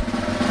is.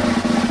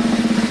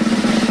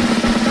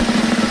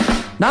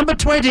 Number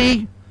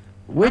 20.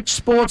 Which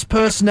sports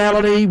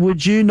personality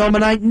would you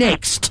nominate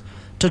next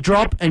to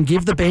drop and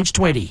give the bench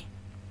 20?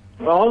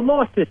 Well, I'd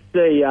like to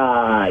see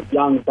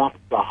young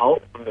Baxter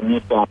Holt from the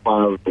New South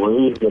Wales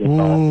Blues.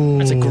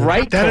 That's a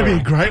great That'd call.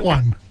 be a great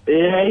one.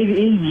 Yeah,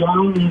 he's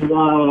young.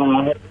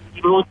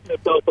 He lost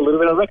himself a little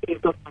bit. I reckon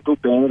he's got some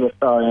good bands as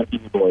far as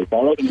Anthony boys.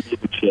 I reckon he'd be a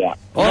good shout.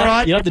 All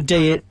right. You have to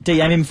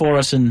DM him for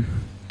us and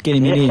get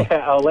him in here.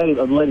 I'll let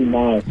him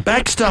know.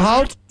 Baxter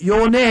Holt,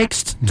 you're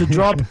next to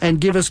drop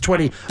and give us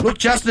 20. Look,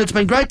 Justin, it's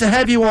been great to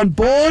have you on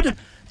board.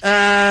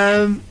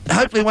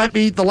 Hopefully it won't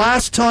be the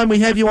last time we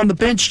have you on the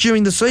bench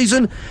during the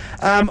season.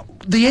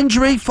 The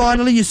injury,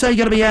 finally, you say you're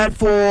going to be out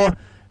for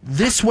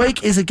this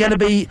week. Is it going to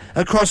be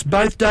across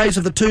both days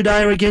of the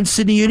 2-dayer against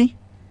Sydney Uni?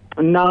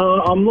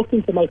 No, I'm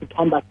looking to make a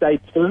comeback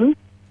day 2,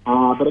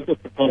 but it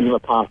just depends on the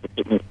pass the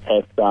fitness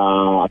test.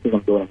 I think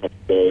I'm doing it next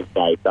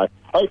Thursday. So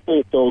hopefully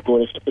it's all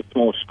good. It's just a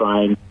small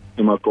strain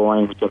in my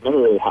groin, which I've never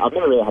really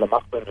had a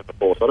muscle injury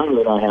before, so I don't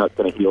really know how it's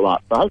going to heal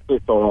up. So hopefully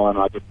it's all right, and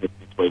I just miss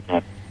this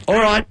weekend. All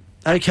right.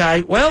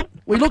 Okay. Well,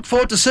 we look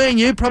forward to seeing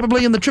you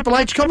probably in the Triple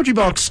H commentary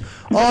box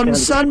on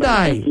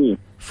Sunday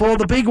for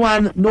the big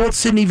one, North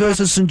Sydney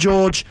versus St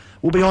George.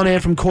 We'll be on air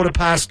from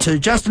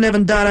 2:15. Justin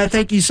Avendano,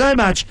 thank you so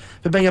much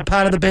for being a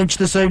part of the bench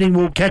this evening.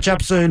 We'll catch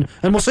up soon,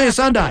 and we'll see you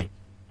Sunday.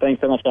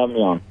 Thanks so much for having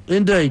me on.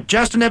 Indeed.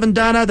 Justin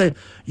Avendano, the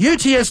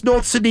UTS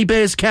North Sydney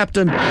Bears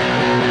captain.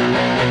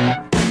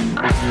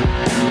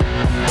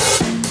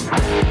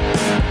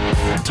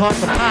 Time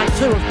for part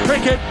 2 of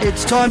cricket.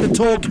 It's time to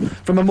talk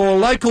from a more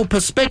local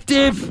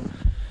perspective.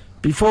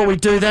 Before we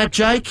do that,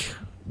 Jake,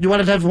 you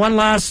wanted to have one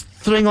last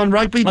thing on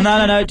rugby? Well,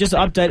 no. Just an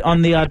update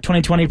on the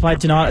 2020 played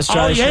tonight.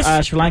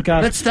 Australia, Sri Lanka.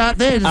 Let's start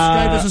there.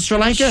 Australia versus Sri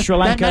Lanka.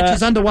 That match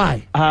is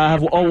underway.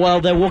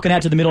 They're walking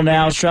out to the middle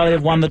now. Sri Lanka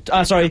have won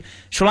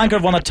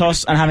the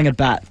toss and having a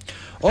bat.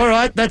 All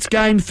right, that's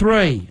game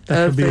 3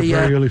 That could be a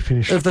very early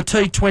finish of the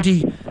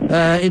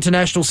T20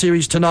 International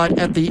Series tonight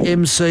at the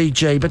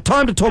MCG. But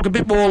time to talk a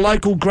bit more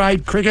local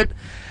grade cricket.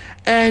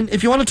 And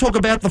if you want to talk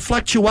about the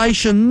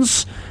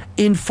fluctuations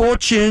in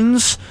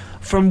fortunes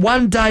from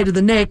one day to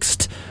the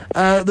next,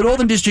 the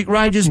Northern District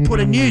Rangers put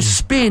a new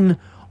spin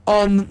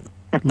on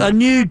a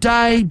new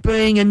day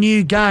being a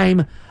new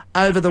game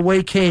over the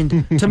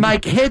weekend to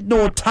make head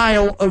nor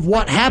tail of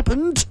what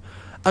happened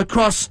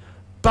across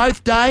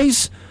both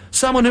days.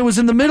 Someone who was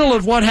in the middle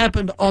of what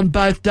happened on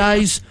both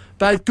days,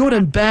 both good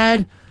and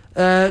bad.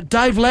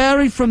 Dave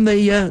Lowry from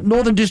the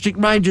Northern District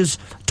Rangers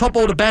top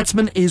order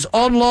batsman is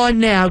online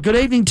now. Good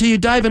evening to you,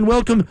 Dave, and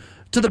welcome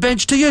to the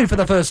bench to you for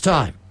the first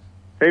time.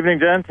 Evening,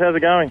 gents. How's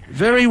it going?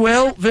 Very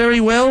well, very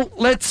well.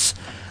 Let's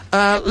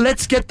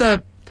get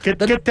the Get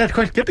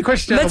the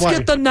question out of the way. Let's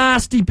get the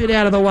nasty bit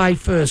out of the way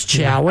first,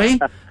 shall we?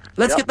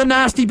 Let's get the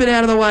nasty bit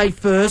out of the way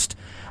first.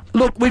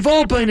 Look, we've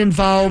all been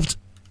involved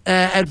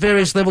at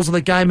various levels of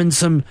the game in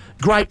some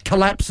great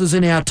collapses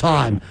in our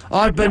time.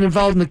 I've been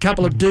involved in a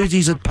couple of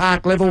doozies at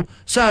park level.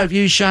 So have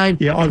you, Shane.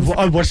 Yeah,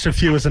 I've watched a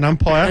few as an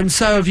umpire. And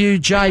so have you,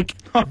 Jake.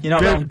 You're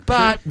not wrong.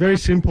 But very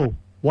simple.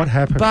 What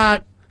happened?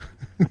 But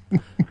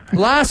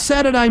last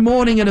Saturday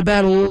morning at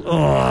about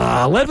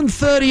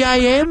 11:30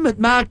 a.m. at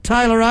Mark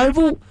Taylor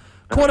Oval,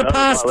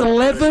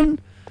 11:15,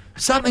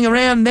 something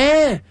around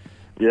there.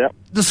 Yeah.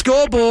 The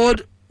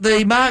scoreboard,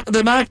 the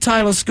Mark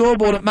Taylor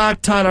scoreboard at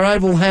Mark Taylor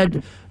Oval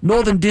had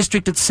Northern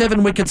District at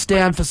 7 wickets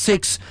down for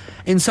 6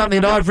 in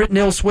something that I've written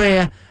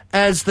elsewhere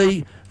as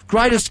the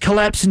greatest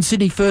collapse in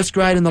Sydney first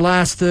grade in the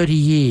last 30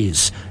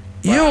 years.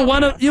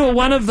 Wow. You were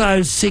one of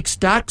those 6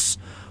 ducks.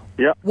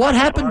 Yep. What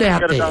happened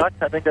out there?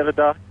 I think there's a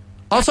duck.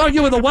 Oh, sorry,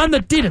 you were the one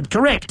that didn't,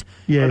 correct?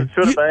 Yeah. It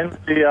should have been.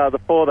 The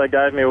 4 they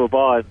gave me were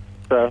buys.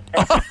 So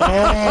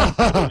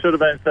it should have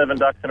been 7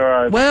 ducks in a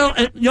row. Well,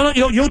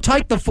 you'll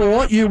take the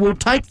 4. You will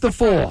take the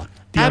 4.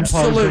 The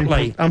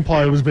Absolutely.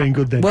 Umpire was being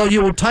good then. Well,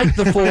 you will take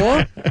the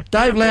 4.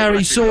 Dave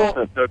Lowry saw...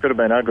 So it could have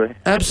been ugly.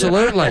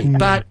 Absolutely,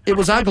 but it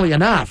was ugly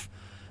enough.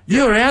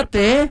 You were out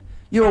there.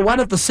 You were one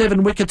of the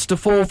 7 wickets to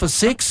fall for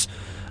 6.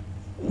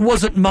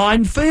 Was it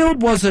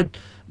minefield? Was it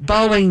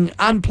bowling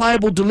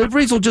unplayable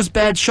deliveries or just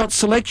bad shot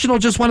selection or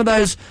just one of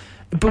those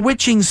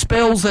bewitching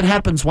spells that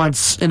happens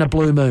once in a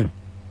blue moon?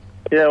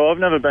 Yeah, well, I've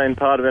never been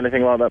part of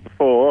anything like that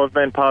before. I've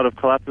been part of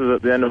collapses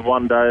at the end of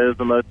one days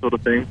and those sort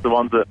of things, the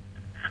ones that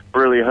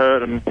really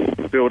hurt and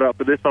build up.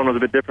 But this one was a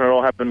bit different. It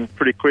all happened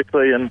pretty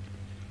quickly, and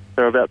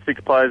there were about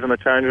 6 players in the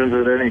change rooms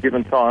at any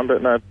given time.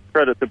 But no,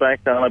 credit to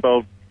Bankstown, they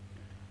bowled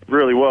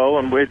really well,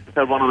 and we just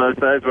had one of those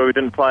days where we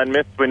didn't play and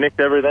miss. We nicked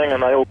everything,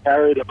 and they all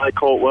carried, and they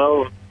caught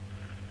well.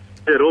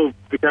 And it all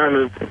became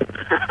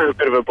a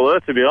bit of a blur,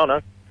 to be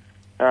honest.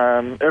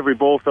 Every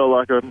ball felt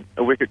like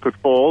a wicket could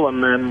fall,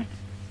 and then...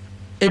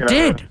 It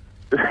did.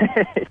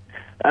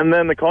 And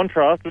then the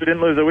contrast, we didn't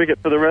lose a wicket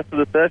for the rest of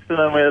the session,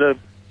 and we had a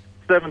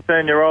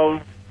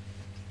 17-year-old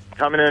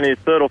coming in his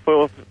third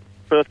or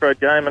first grade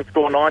game and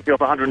score 90 off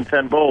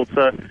 110 balls.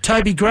 So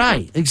Toby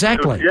Gray,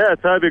 exactly. Yeah,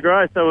 Toby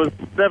Gray. So it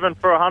was 7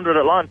 for 100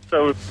 at lunch.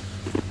 So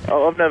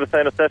I've never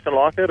seen a session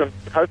like it, and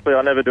hopefully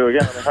I never do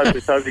again. I mean,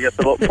 hopefully Toby gets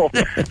a lot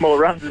more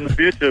runs in the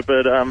future.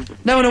 But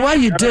no, in a way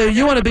you do.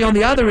 You want to be on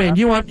the other end.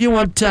 You want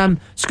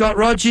Scott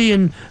Rodgie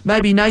and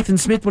maybe Nathan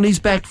Smith when he's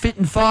back fit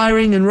and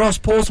firing, and Ross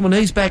Pawson when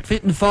he's back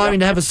fit and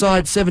firing to have a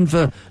side 7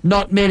 for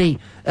not many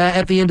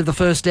at the end of the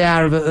first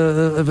hour of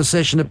a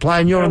session of play,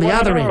 and you're on the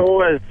other end.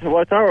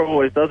 Waitara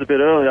always does a bit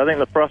early. I think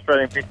the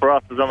frustrating thing for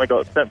us is when we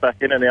got sent back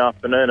in the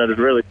afternoon, it had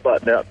really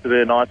flattened out to be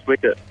a nice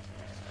wicket.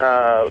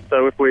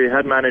 So if we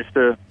had managed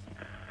to,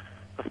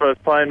 I suppose,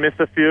 play and miss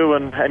a few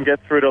and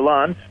get through to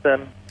lunch,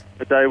 then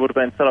the day would have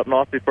been set up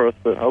nicely for us,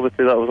 but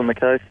obviously that wasn't the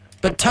case.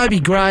 But Toby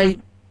Gray,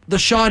 the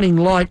shining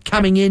light,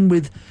 coming in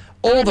with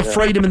all the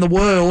freedom in the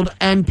world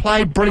and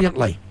played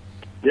brilliantly.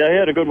 Yeah, he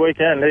had a good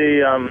weekend.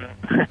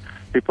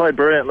 He played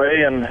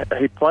brilliantly, and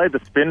he played the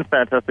spin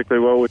fantastically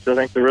well, which I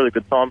think is a really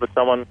good sign for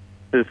someone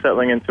who's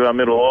settling into our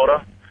middle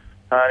order.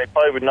 He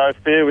played with no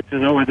fear, which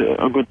is always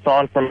a good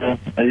sign from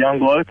a young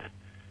bloke.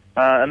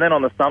 And then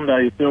on the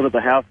Sunday, he fielded the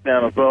house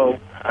down as well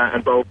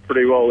and bowled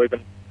pretty well, even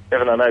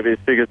though maybe his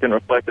figures didn't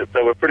reflect it.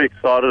 So we're pretty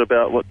excited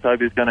about what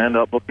Toby's going to end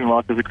up looking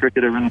like as a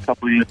cricketer in a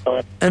couple of years'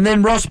 time. And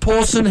then Ross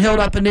Pawson held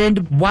up an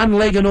end, one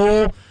leg and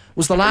all,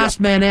 was the last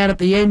man out at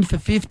the end for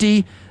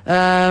 50,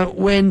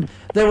 when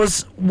there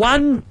was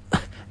one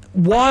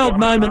wild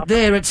moment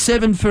there at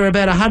 7 for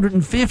about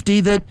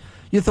 150 that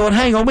you thought,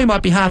 hang on, we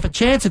might be half a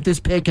chance if this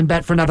pair can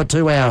bat for another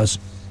 2 hours.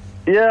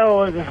 Yeah,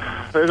 well,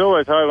 there's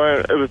always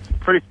hope. It was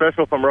pretty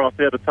special from Ross.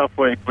 He had a tough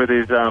week with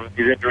his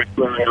injury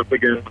flaring up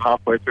again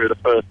halfway through the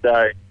first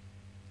day.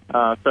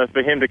 So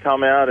for him to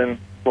come out in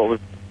what was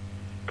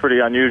pretty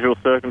unusual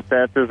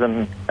circumstances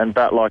and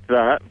bat like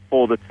that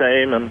for the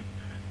team and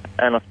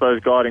I suppose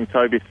guiding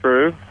Toby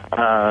through,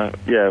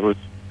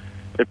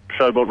 it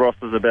showed what Ross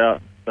was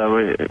about. So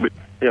it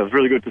was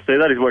really good to see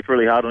that. He's worked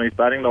really hard on his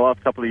batting the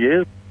last couple of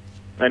years,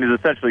 and he's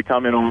essentially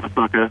come in almost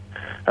like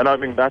an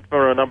opening batsman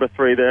or a number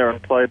 3 there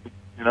and played,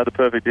 the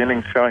perfect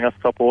innings, showing us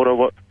top order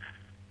what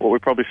we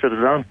probably should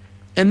have done.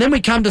 And then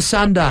we come to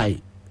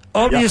Sunday.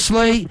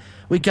 Obviously,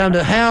 we come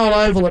to Howell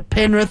Oval at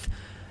Penrith.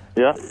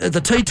 Yeah.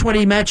 The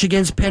T20 match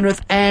against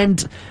Penrith,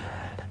 and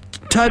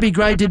Toby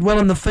Gray did well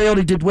in the field.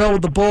 He did well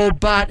with the ball,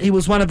 but he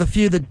was one of the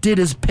few that did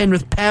as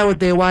Penrith powered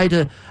their way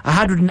to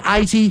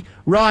 180.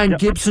 Ryan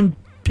Gibson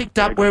picked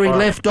up where he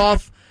left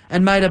off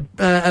and made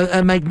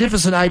a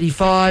magnificent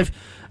 85.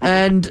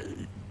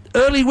 And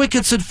early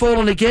wickets had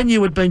fallen again.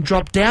 You had been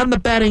dropped down the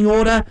batting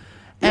order.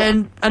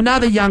 And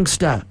another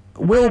youngster,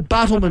 Will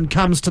Buttleman,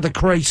 comes to the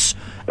crease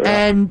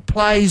and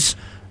plays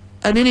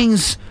an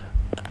innings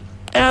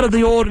out of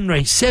the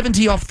ordinary,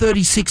 70 off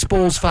 36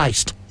 balls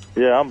faced.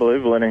 Yeah,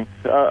 unbelievable innings.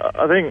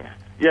 I think,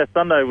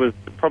 Sunday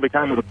probably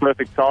came at the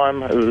perfect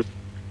time. It was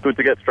good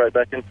to get straight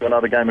back into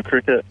another game of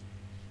cricket.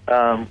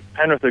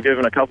 Penrith have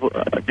given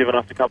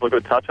us a couple of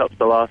good touch-ups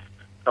the last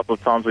couple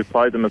of times we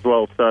played them as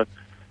well. So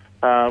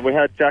we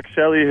had Jack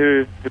Shelley,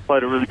 who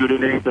played a really good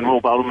innings, and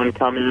Will Buttleman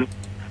come in,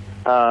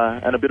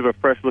 and a bit of a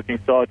fresh-looking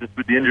side just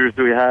with the injuries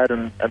we had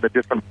and the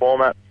different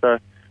formats. So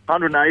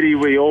 180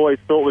 we always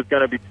thought was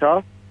going to be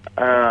tough,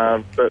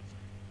 but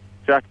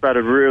Jack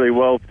batted really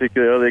well,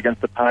 particularly early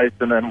against the pace,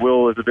 and then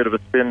Will is a bit of a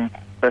spin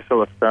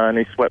specialist, and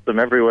he swept them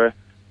everywhere.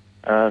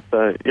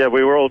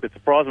 We were all a bit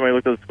surprised when we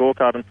looked at the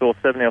scorecard and saw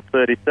 70 off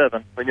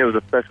 37. We knew it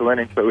was a special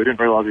innings, but we didn't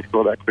realise he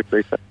scored that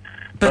quickly. So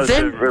but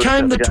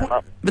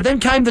then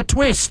came the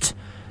twist.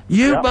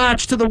 You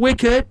marched to the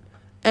wicket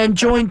and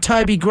joined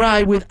Toby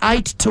Gray with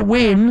 8 to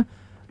win,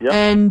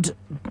 and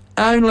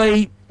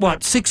only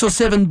 6 or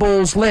 7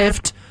 balls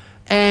left,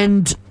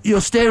 and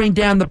you're staring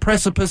down the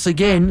precipice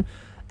again.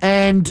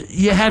 And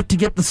you have to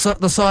get the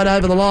side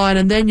over the line,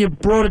 and then you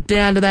brought it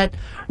down to that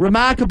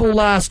remarkable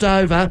last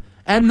over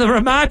and the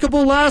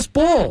remarkable last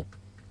ball.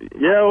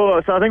 Yeah,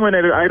 well, so I think we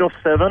needed 8 or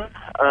 7,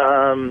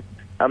 and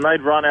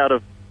they'd run out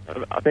of.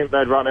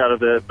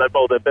 They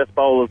bowled their best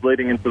bowlers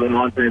leading into the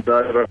 19th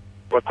over.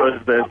 I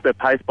suppose their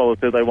pace bowlers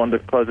who they wanted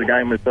to close the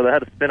game with, so they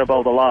had a spinner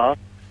bowl to last.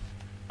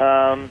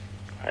 And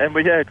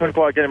we couldn't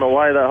quite get him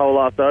away that whole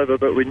last over,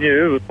 but we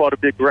knew it was quite a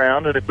big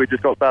ground, and if we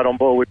just got bat on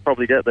ball, we'd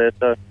probably get there.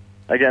 So.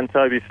 Again,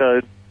 Toby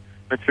showed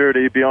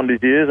maturity beyond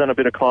his years and a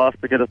bit of class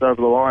to get us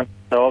over the line.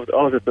 So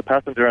I was just a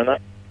passenger in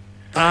that.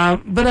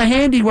 But a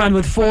handy one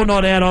with 4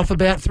 not out off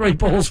about 3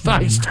 balls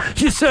faced.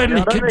 You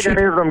certainly I don't think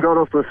any of them got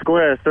off the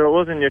square, so it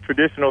wasn't your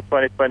traditional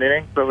 20-20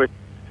 innings, but we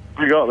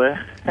got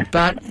there.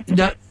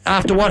 But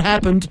after what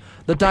happened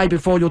the day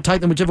before, you'll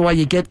take them whichever way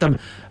you get them.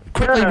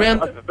 Quickly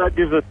round. That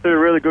gives us 2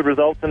 really good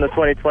results in the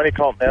 2020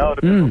 comp now at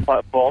a different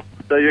platform.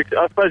 So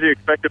I suppose you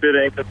expect a bit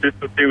of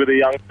inconsistency with a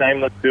young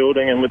team that's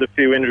building and with a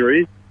few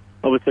injuries.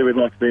 Obviously, we'd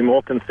like to be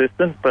more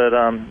consistent, but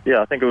I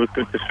think it was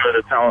good to show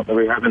the talent that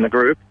we have in the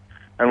group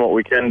and what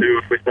we can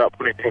do if we start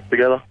putting things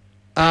together.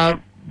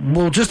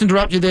 We'll just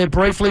interrupt you there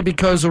briefly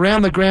because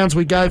around the grounds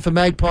we go for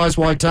Magpies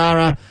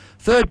Waitara,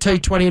 3rd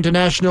T20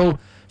 International.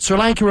 Sri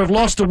Lanka have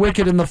lost a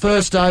wicket in the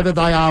first over.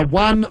 They are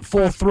 1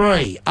 for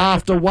 3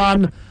 after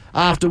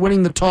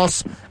winning the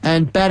toss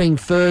and batting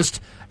first.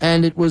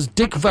 And it was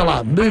Dick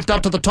Vella, moved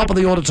up to the top of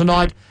the order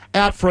tonight,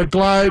 out for a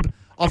globe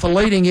off a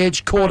leading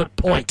edge, caught at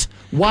point.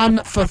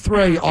 1 for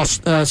 3,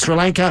 Sri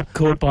Lanka.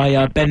 Caught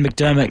by Ben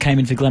McDermott, came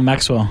in for Glenn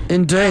Maxwell.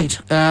 Indeed.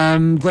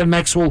 Glenn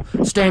Maxwell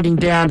standing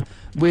down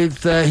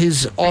with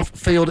his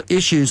off-field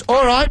issues.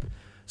 All right.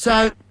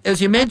 So, as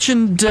you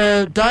mentioned,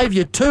 Dave,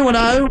 you're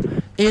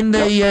 2-0 in the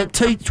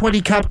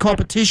T20 Cup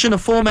competition, a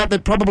format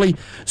that probably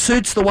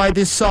suits the way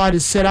this side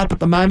is set up at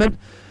the moment.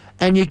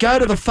 And you go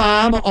to the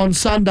farm on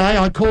Sunday.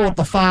 I call it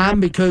the farm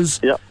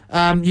because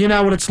you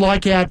know what it's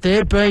like out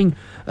there, being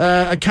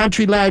a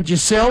country lad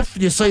yourself.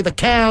 You see the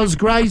cows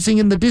grazing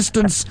in the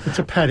distance. It's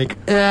a paddock.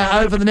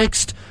 Over the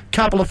next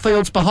couple of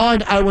fields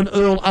behind Owen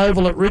Earl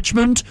Oval at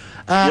Richmond.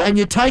 And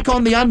you take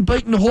on the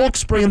unbeaten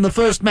Hawkesbury in the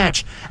first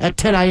match at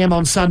 10 a.m.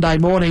 on Sunday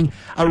morning.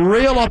 A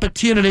real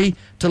opportunity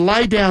to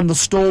lay down the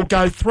stall,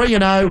 go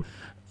 3-0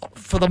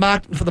 for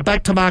the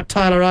back to Mark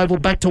Taylor Oval,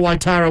 back to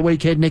Waitara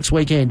weekend next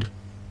weekend.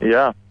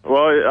 Yeah.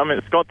 Well, I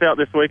mean, Scott's out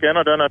this weekend.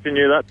 I don't know if you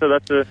knew that, so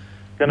that's going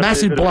to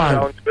massive be a blow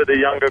challenge for the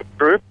younger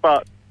group,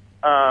 but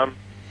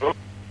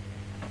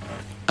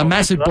a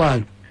massive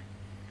blow.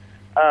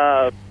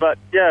 But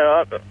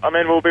yeah, I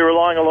mean, we'll be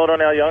relying a lot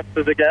on our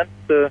youngsters again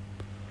to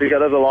get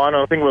over the line.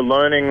 I think we're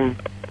learning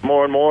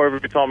more and more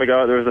every time we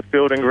go out there as a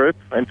fielding group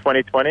in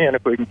 2020, and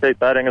if we can keep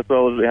batting as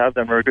well as we have,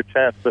 then we're a good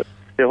chance. But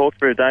yeah,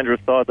 Hawkesbury are a dangerous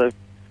side.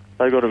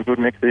 They've got a good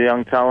mix of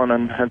young talent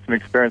and some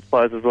experienced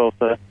players as well,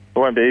 so it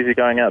won't be easy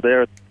going out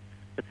there.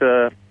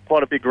 It's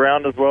quite a big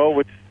ground as well,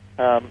 which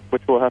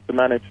we'll have to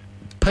manage.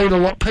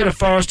 Peter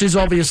Forrest is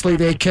obviously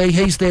their key.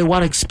 He's their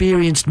one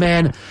experienced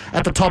man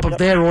at the top of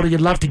their order. You'd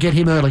love to get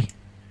him early.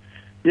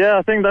 Yeah,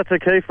 I think that's a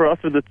key for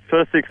us with the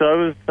first 6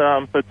 overs.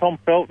 For Tom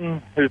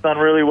Felton, who's done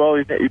really well,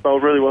 he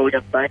bowled really well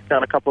against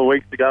Bankstown a couple of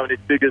weeks ago, and his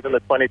figures in the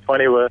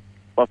 2020 were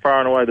by far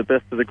and away the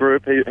best of the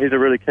group. He's a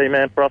really key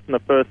man for us in the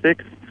first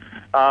 6.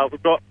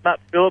 We've got Matt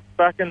Phillips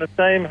back in the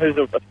team, who's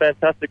a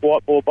fantastic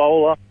white ball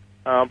bowler.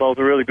 Bowls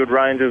a really good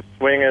range of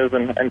swingers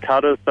and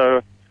cutters.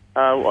 So,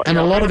 and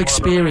a lot of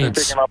experience.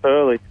 Pick him up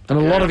early. And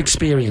a lot of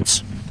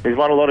experience. He's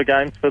won a lot of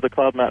games for the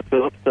club, Matt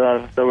Phillips.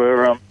 So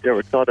we're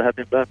excited to have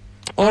him back.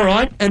 All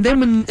right, and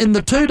then in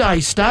the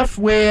 2-day stuff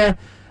where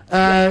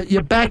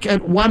you're back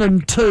at 1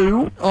 and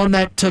 2 on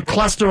that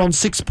cluster on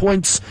 6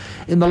 points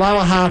in the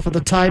lower half of the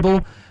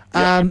table.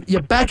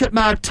 You're back at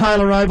Mark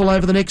Taylor Oval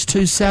over the next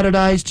 2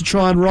 Saturdays to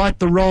try and right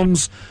the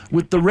wrongs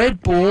with the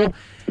red ball.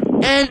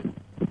 And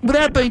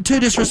without being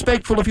too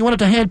disrespectful, if you wanted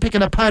to handpick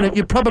an opponent,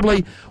 you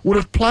probably would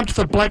have plumped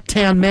for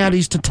Blacktown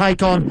Mounties to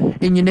take on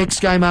in your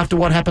next game after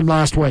what happened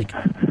last week.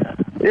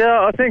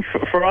 Yeah, I think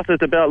for us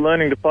it's about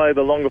learning to play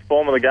the longer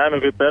form of the game a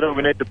bit better.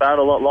 We need to bat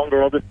a lot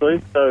longer,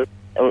 obviously, so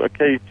a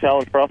key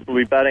challenge for us will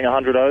be batting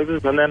 100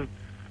 overs. And then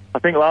I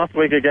think last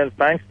week against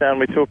Bankstown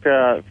we took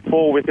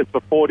 4 wickets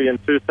for 40 in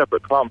 2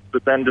 separate clumps,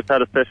 but then just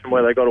had a session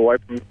where they got away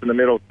from us in the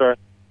middle. So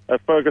our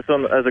focus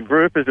on as a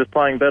group is just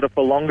playing better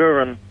for longer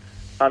and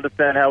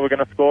understand how we're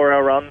going to score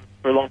our runs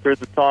for long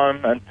periods of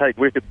time and take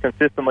wickets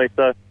consistently.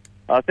 So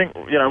I think,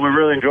 we're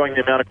really enjoying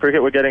the amount of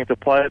cricket we're getting to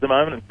play at the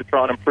moment and to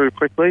try and improve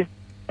quickly.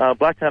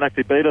 Blacktown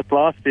actually beat us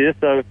last year,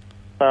 so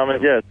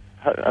and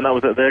that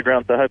was at their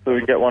ground, so hopefully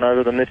we can get one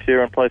over them this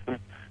year and play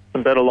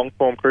some better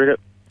long-form cricket.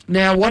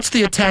 Now, what's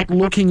the attack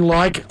looking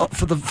like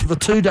for the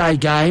 2-day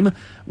game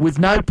with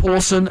no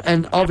Pawson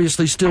and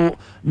obviously still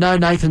no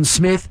Nathan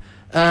Smith?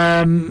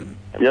 No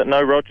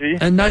Rodgie.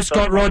 And no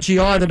Scott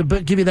Rodgie either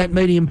to give you that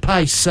medium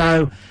pace.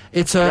 So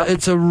it's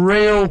a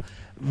real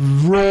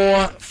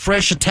raw,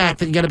 fresh attack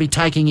that you're going to be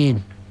taking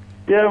in.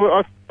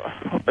 Yeah,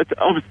 it's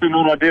obviously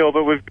not ideal,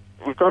 but we've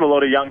got a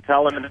lot of young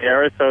talent in the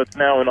area, so it's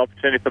now an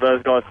opportunity for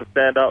those guys to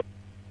stand up.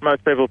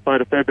 Most people have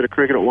played a fair bit of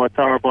cricket at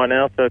Waitara by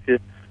now, so if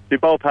you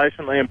bowl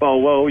patiently and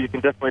bowl well, you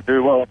can definitely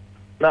do well.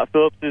 Matt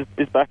Phillips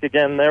is back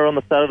again there on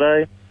the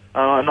Saturday.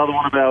 Another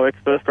one of our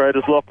ex-first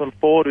graders, Lachlan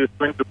Ford, who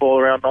swings the ball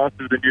around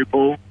nicely with a new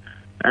ball.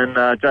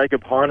 And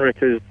Jacob Heinrich,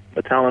 who's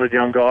a talented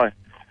young guy.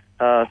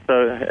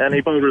 And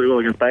he bowled really well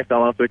against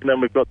Bankstown last week. And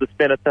then we've got the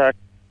spin attack,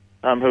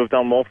 who have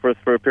done well for us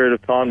for a period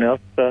of time now.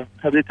 So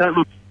the attack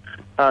looks,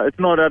 it's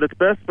not at its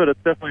best, but it's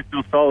definitely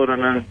still solid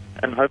and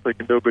hopefully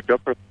can do a good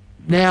job for us.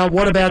 Now,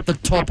 what about the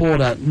top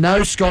order?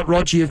 No Scott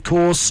Rodgie, of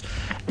course,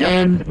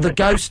 and the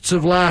ghosts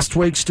of last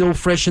week still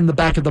fresh in the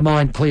back of the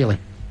mind, clearly.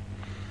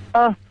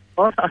 Well,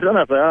 I don't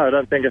know if they are. I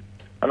don't think it's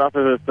enough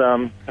of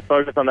us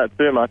focus on that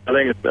too much. I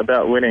think it's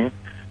about winning.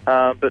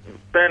 But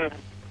Ben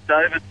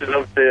Davis is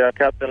obviously our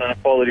captain and a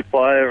quality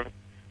player.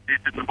 He's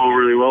hitting the ball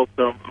really well,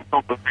 so I'm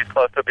confident he's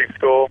close to a big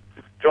score.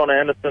 John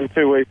Anderson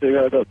 2 weeks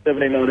ago got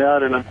 70 not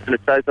out in a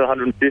chase of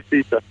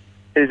 150, so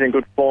he's in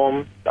good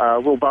form.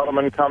 Will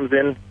Butlerman comes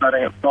in,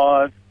 batting at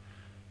 5.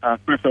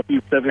 Chris off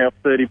 70 off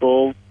 30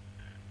 balls.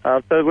 So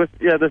there's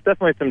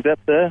definitely some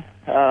depth there.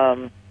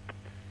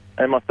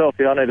 And myself,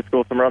 I need to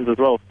score some runs as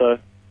well. So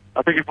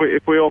I think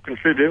if we all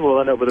contribute, we'll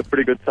end up with a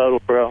pretty good total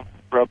for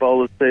our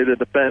bowlers to either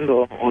defend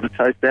or to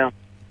chase down.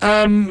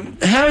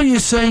 How are you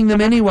seeing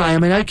them anyway? I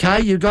mean,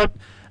 okay, you got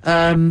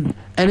an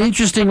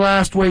interesting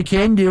last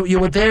weekend. You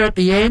were there at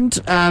the end.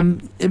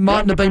 It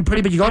mightn't have been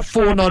pretty, but you got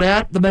 4 not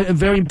out. A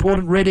very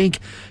important red ink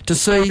to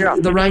see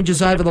the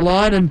Rangers over the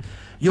line, and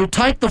you'll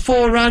take the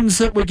 4 runs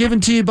that were given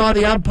to you by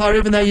the umpire,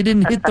 even though you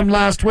didn't hit them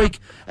last week,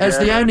 as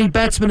the only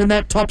batsman in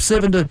that top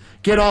 7 to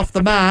get off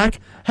the mark.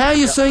 How are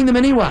you seeing them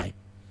anyway?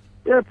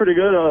 Yeah, pretty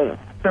good.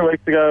 2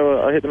 weeks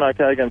ago, I hit them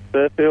okay against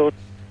Fairfield.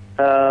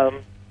 I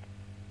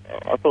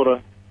thought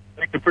I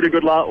picked a pretty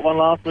good one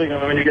last week.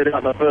 And when you get out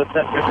in the first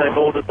 10, 15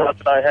 balls, it's hard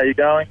to know how you're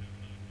going.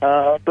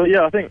 But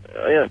yeah, I think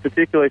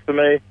particularly for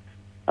me,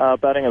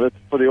 batting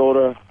for the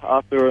order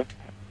after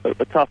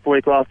a tough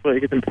week last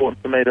week, it's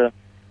important for me to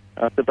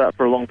bat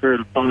for a long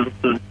period of time.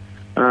 So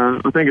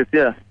I think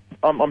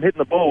I'm hitting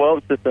the ball well.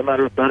 It's just a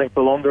matter of batting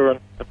for longer and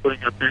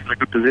putting your team in a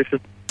good position.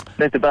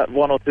 Need to bat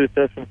 1 or 2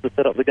 sessions to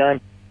set up the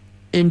game.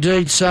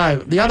 Indeed so.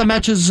 The other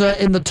matches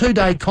in the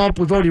 2-day comp,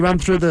 we've already run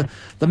through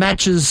the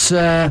matches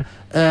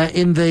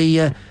in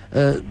the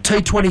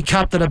T20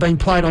 Cup that have been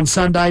played on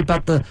Sunday,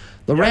 but the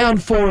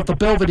round 4 of the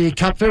Belvedere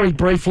Cup, very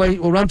briefly,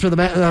 we'll run through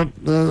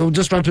we'll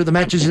just run through the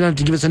matches. You don't have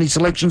to give us any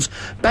selections.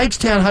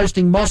 Bankstown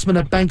hosting Mossman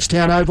at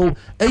Bankstown Oval.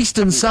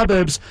 Eastern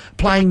Suburbs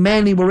playing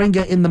Manly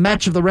Warringah in the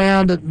match of the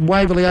round at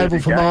Waverley Oval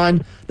for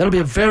mine. That'll be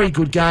a very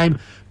good game.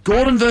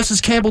 Gordon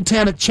versus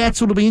Campbelltown at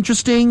Chatswood will be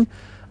interesting.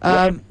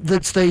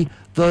 That's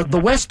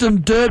the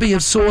Western Derby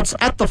of sorts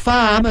at the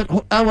farm at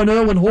Owen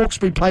Irwin.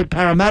 Hawkesbury play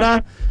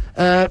Parramatta.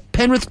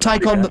 Penrith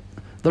take on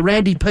the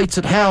Randy Peets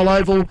at Howell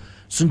Oval.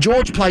 St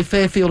George play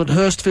Fairfield at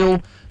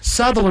Hurstville.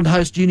 Sutherland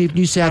host Uni of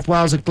New South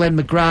Wales at Glen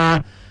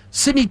McGrath.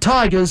 Sydney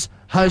Tigers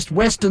host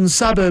Western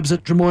Suburbs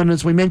at Drummoyne,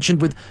 as we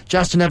mentioned, with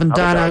Justin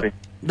Avendano.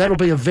 That'll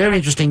be a very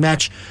interesting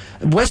match.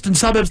 Western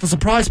Suburbs, the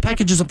surprise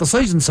packages of the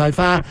season so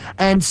far,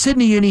 and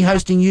Sydney Uni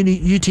hosting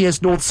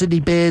UTS North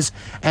Sydney Bears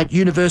at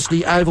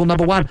University Oval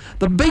number 1.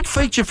 The big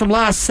feature from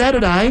last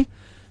Saturday,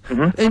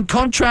 in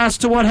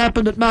contrast to what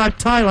happened at Mark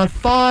Taylor,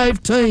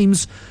 5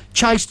 teams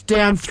chased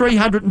down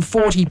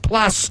 340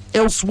 plus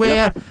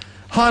elsewhere,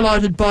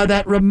 highlighted by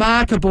that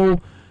remarkable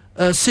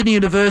Sydney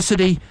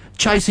University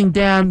chasing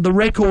down the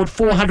record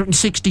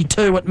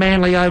 462 at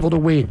Manly Oval to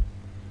win.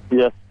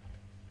 Yes.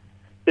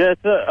 Yeah,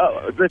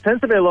 there tends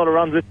to be a lot of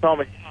runs this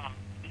time of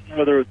year,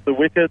 whether it's the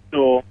wickets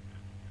or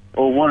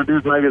what it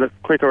is, maybe the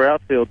quicker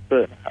outfield.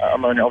 But I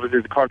mean, obviously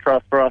it's a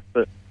contrast for us.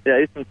 But yeah,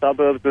 Eastern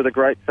Suburbs with a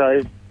great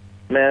chase,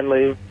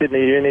 Manly,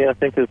 Sydney Uni, I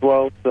think as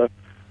well. So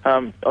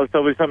it's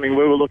obviously something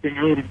we were looking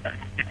at.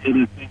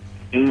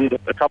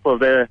 A couple of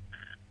their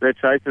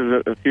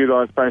chases, a few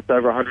guys faced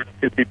over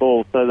 150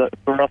 balls. So that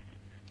for us,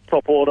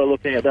 top order,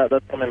 looking at that's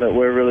something that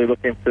we're really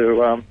looking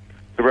to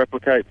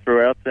replicate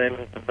through our team,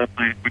 and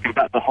hopefully we can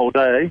bat the whole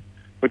day,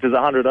 which is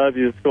 100 over.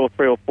 You score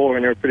 3 or 4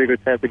 and you're a pretty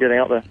good chance of getting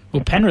up there.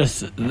 Well,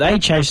 Penrith, they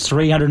chased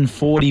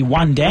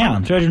 341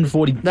 down,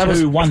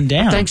 342 one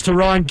down. Thanks to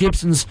Ryan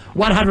Gibson's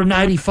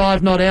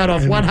 185 not out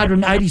of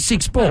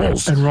 186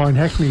 balls. And Ryan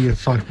Hackney,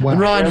 it's like, wow.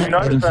 Ryan,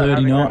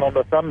 139 on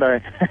the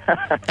Sunday.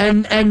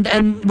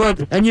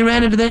 and you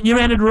ran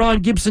into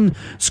Ryan Gibson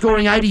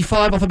scoring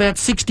 85 off about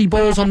 60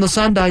 balls on the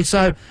Sunday,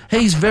 so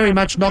he's very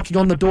much knocking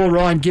on the door,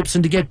 Ryan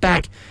Gibson, to get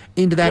back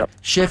into that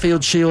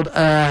Sheffield Shield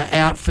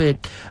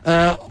outfit.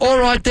 All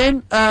right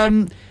then,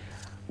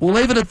 we'll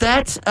leave it at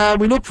that.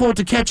 We look forward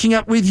to catching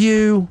up with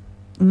you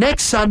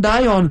next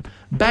Sunday on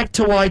Back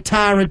to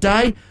Waitara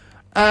Day.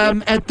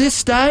 At this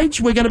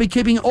stage, we're going to be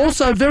keeping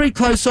also very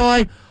close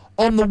eye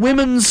on the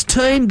women's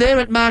team. They're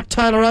at Mark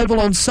Taylor Oval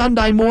on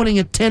Sunday morning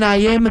at 10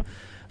 a.m.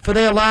 for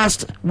their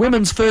last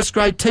women's first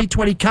grade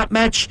T20 Cup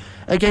match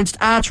against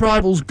arch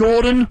rivals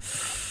Gordon.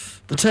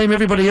 The team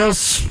everybody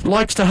else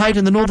likes to hate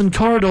in the Northern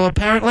Corridor,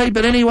 apparently.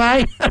 But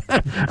anyway,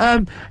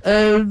 if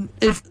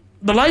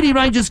the Lady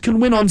Rangers can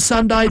win on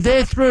Sunday,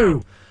 they're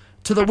through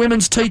to the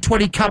Women's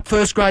T20 Cup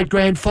First Grade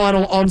Grand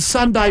Final on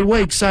Sunday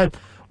week. So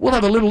we'll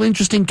have a little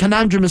interesting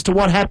conundrum as to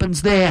what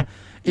happens there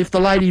if the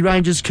Lady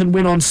Rangers can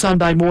win on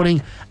Sunday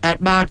morning at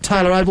Mark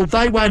Taylor Oval.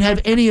 They won't have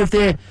any of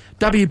their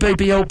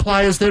WBBL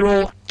players. They're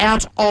all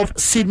out of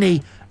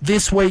Sydney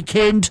this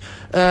weekend.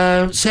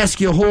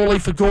 Saskia Hawley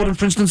for Gordon,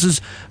 for instance, is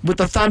with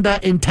the Thunder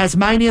in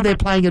Tasmania. They're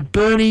playing at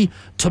Burnie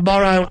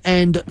tomorrow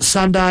and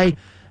Sunday.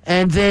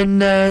 And then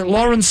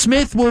Lauren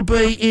Smith will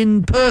be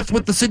in Perth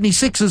with the Sydney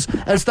Sixers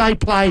as they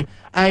play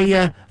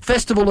a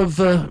festival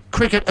of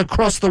cricket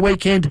across the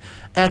weekend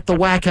at the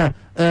WACA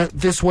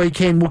this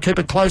weekend. We'll keep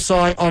a close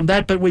eye on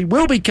that, but we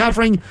will be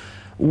covering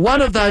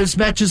one of those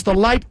matches, the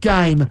late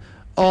game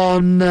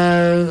of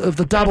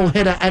the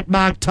doubleheader at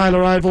Mark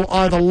Taylor Oval,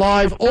 either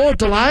live or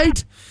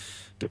delayed,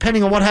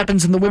 depending on what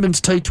happens in the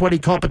women's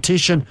T20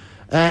 competition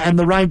and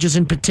the Rangers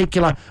in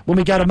particular, when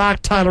we go to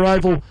Mark Taylor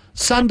Oval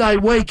Sunday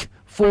week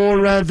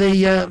for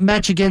the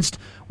match against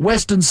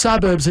Western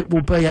Suburbs. It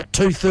will be at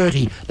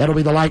 2:30. That'll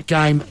be the late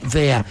game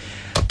there.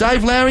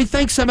 Dave Lowry,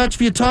 thanks so much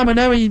for your time. I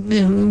know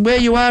where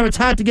you are, it's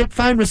hard to get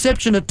phone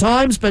reception at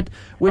times, but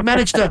you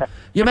managed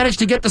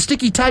to get the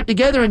sticky tape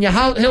together and you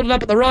held it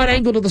up at the right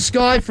angle to the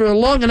sky for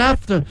long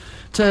enough to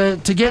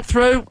get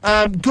through.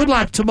 Good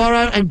luck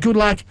tomorrow and good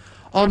luck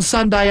on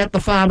Sunday at the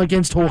Farm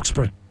against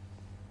Hawkesbury.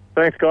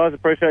 Thanks, guys.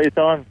 Appreciate your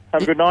time.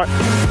 Have a good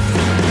night.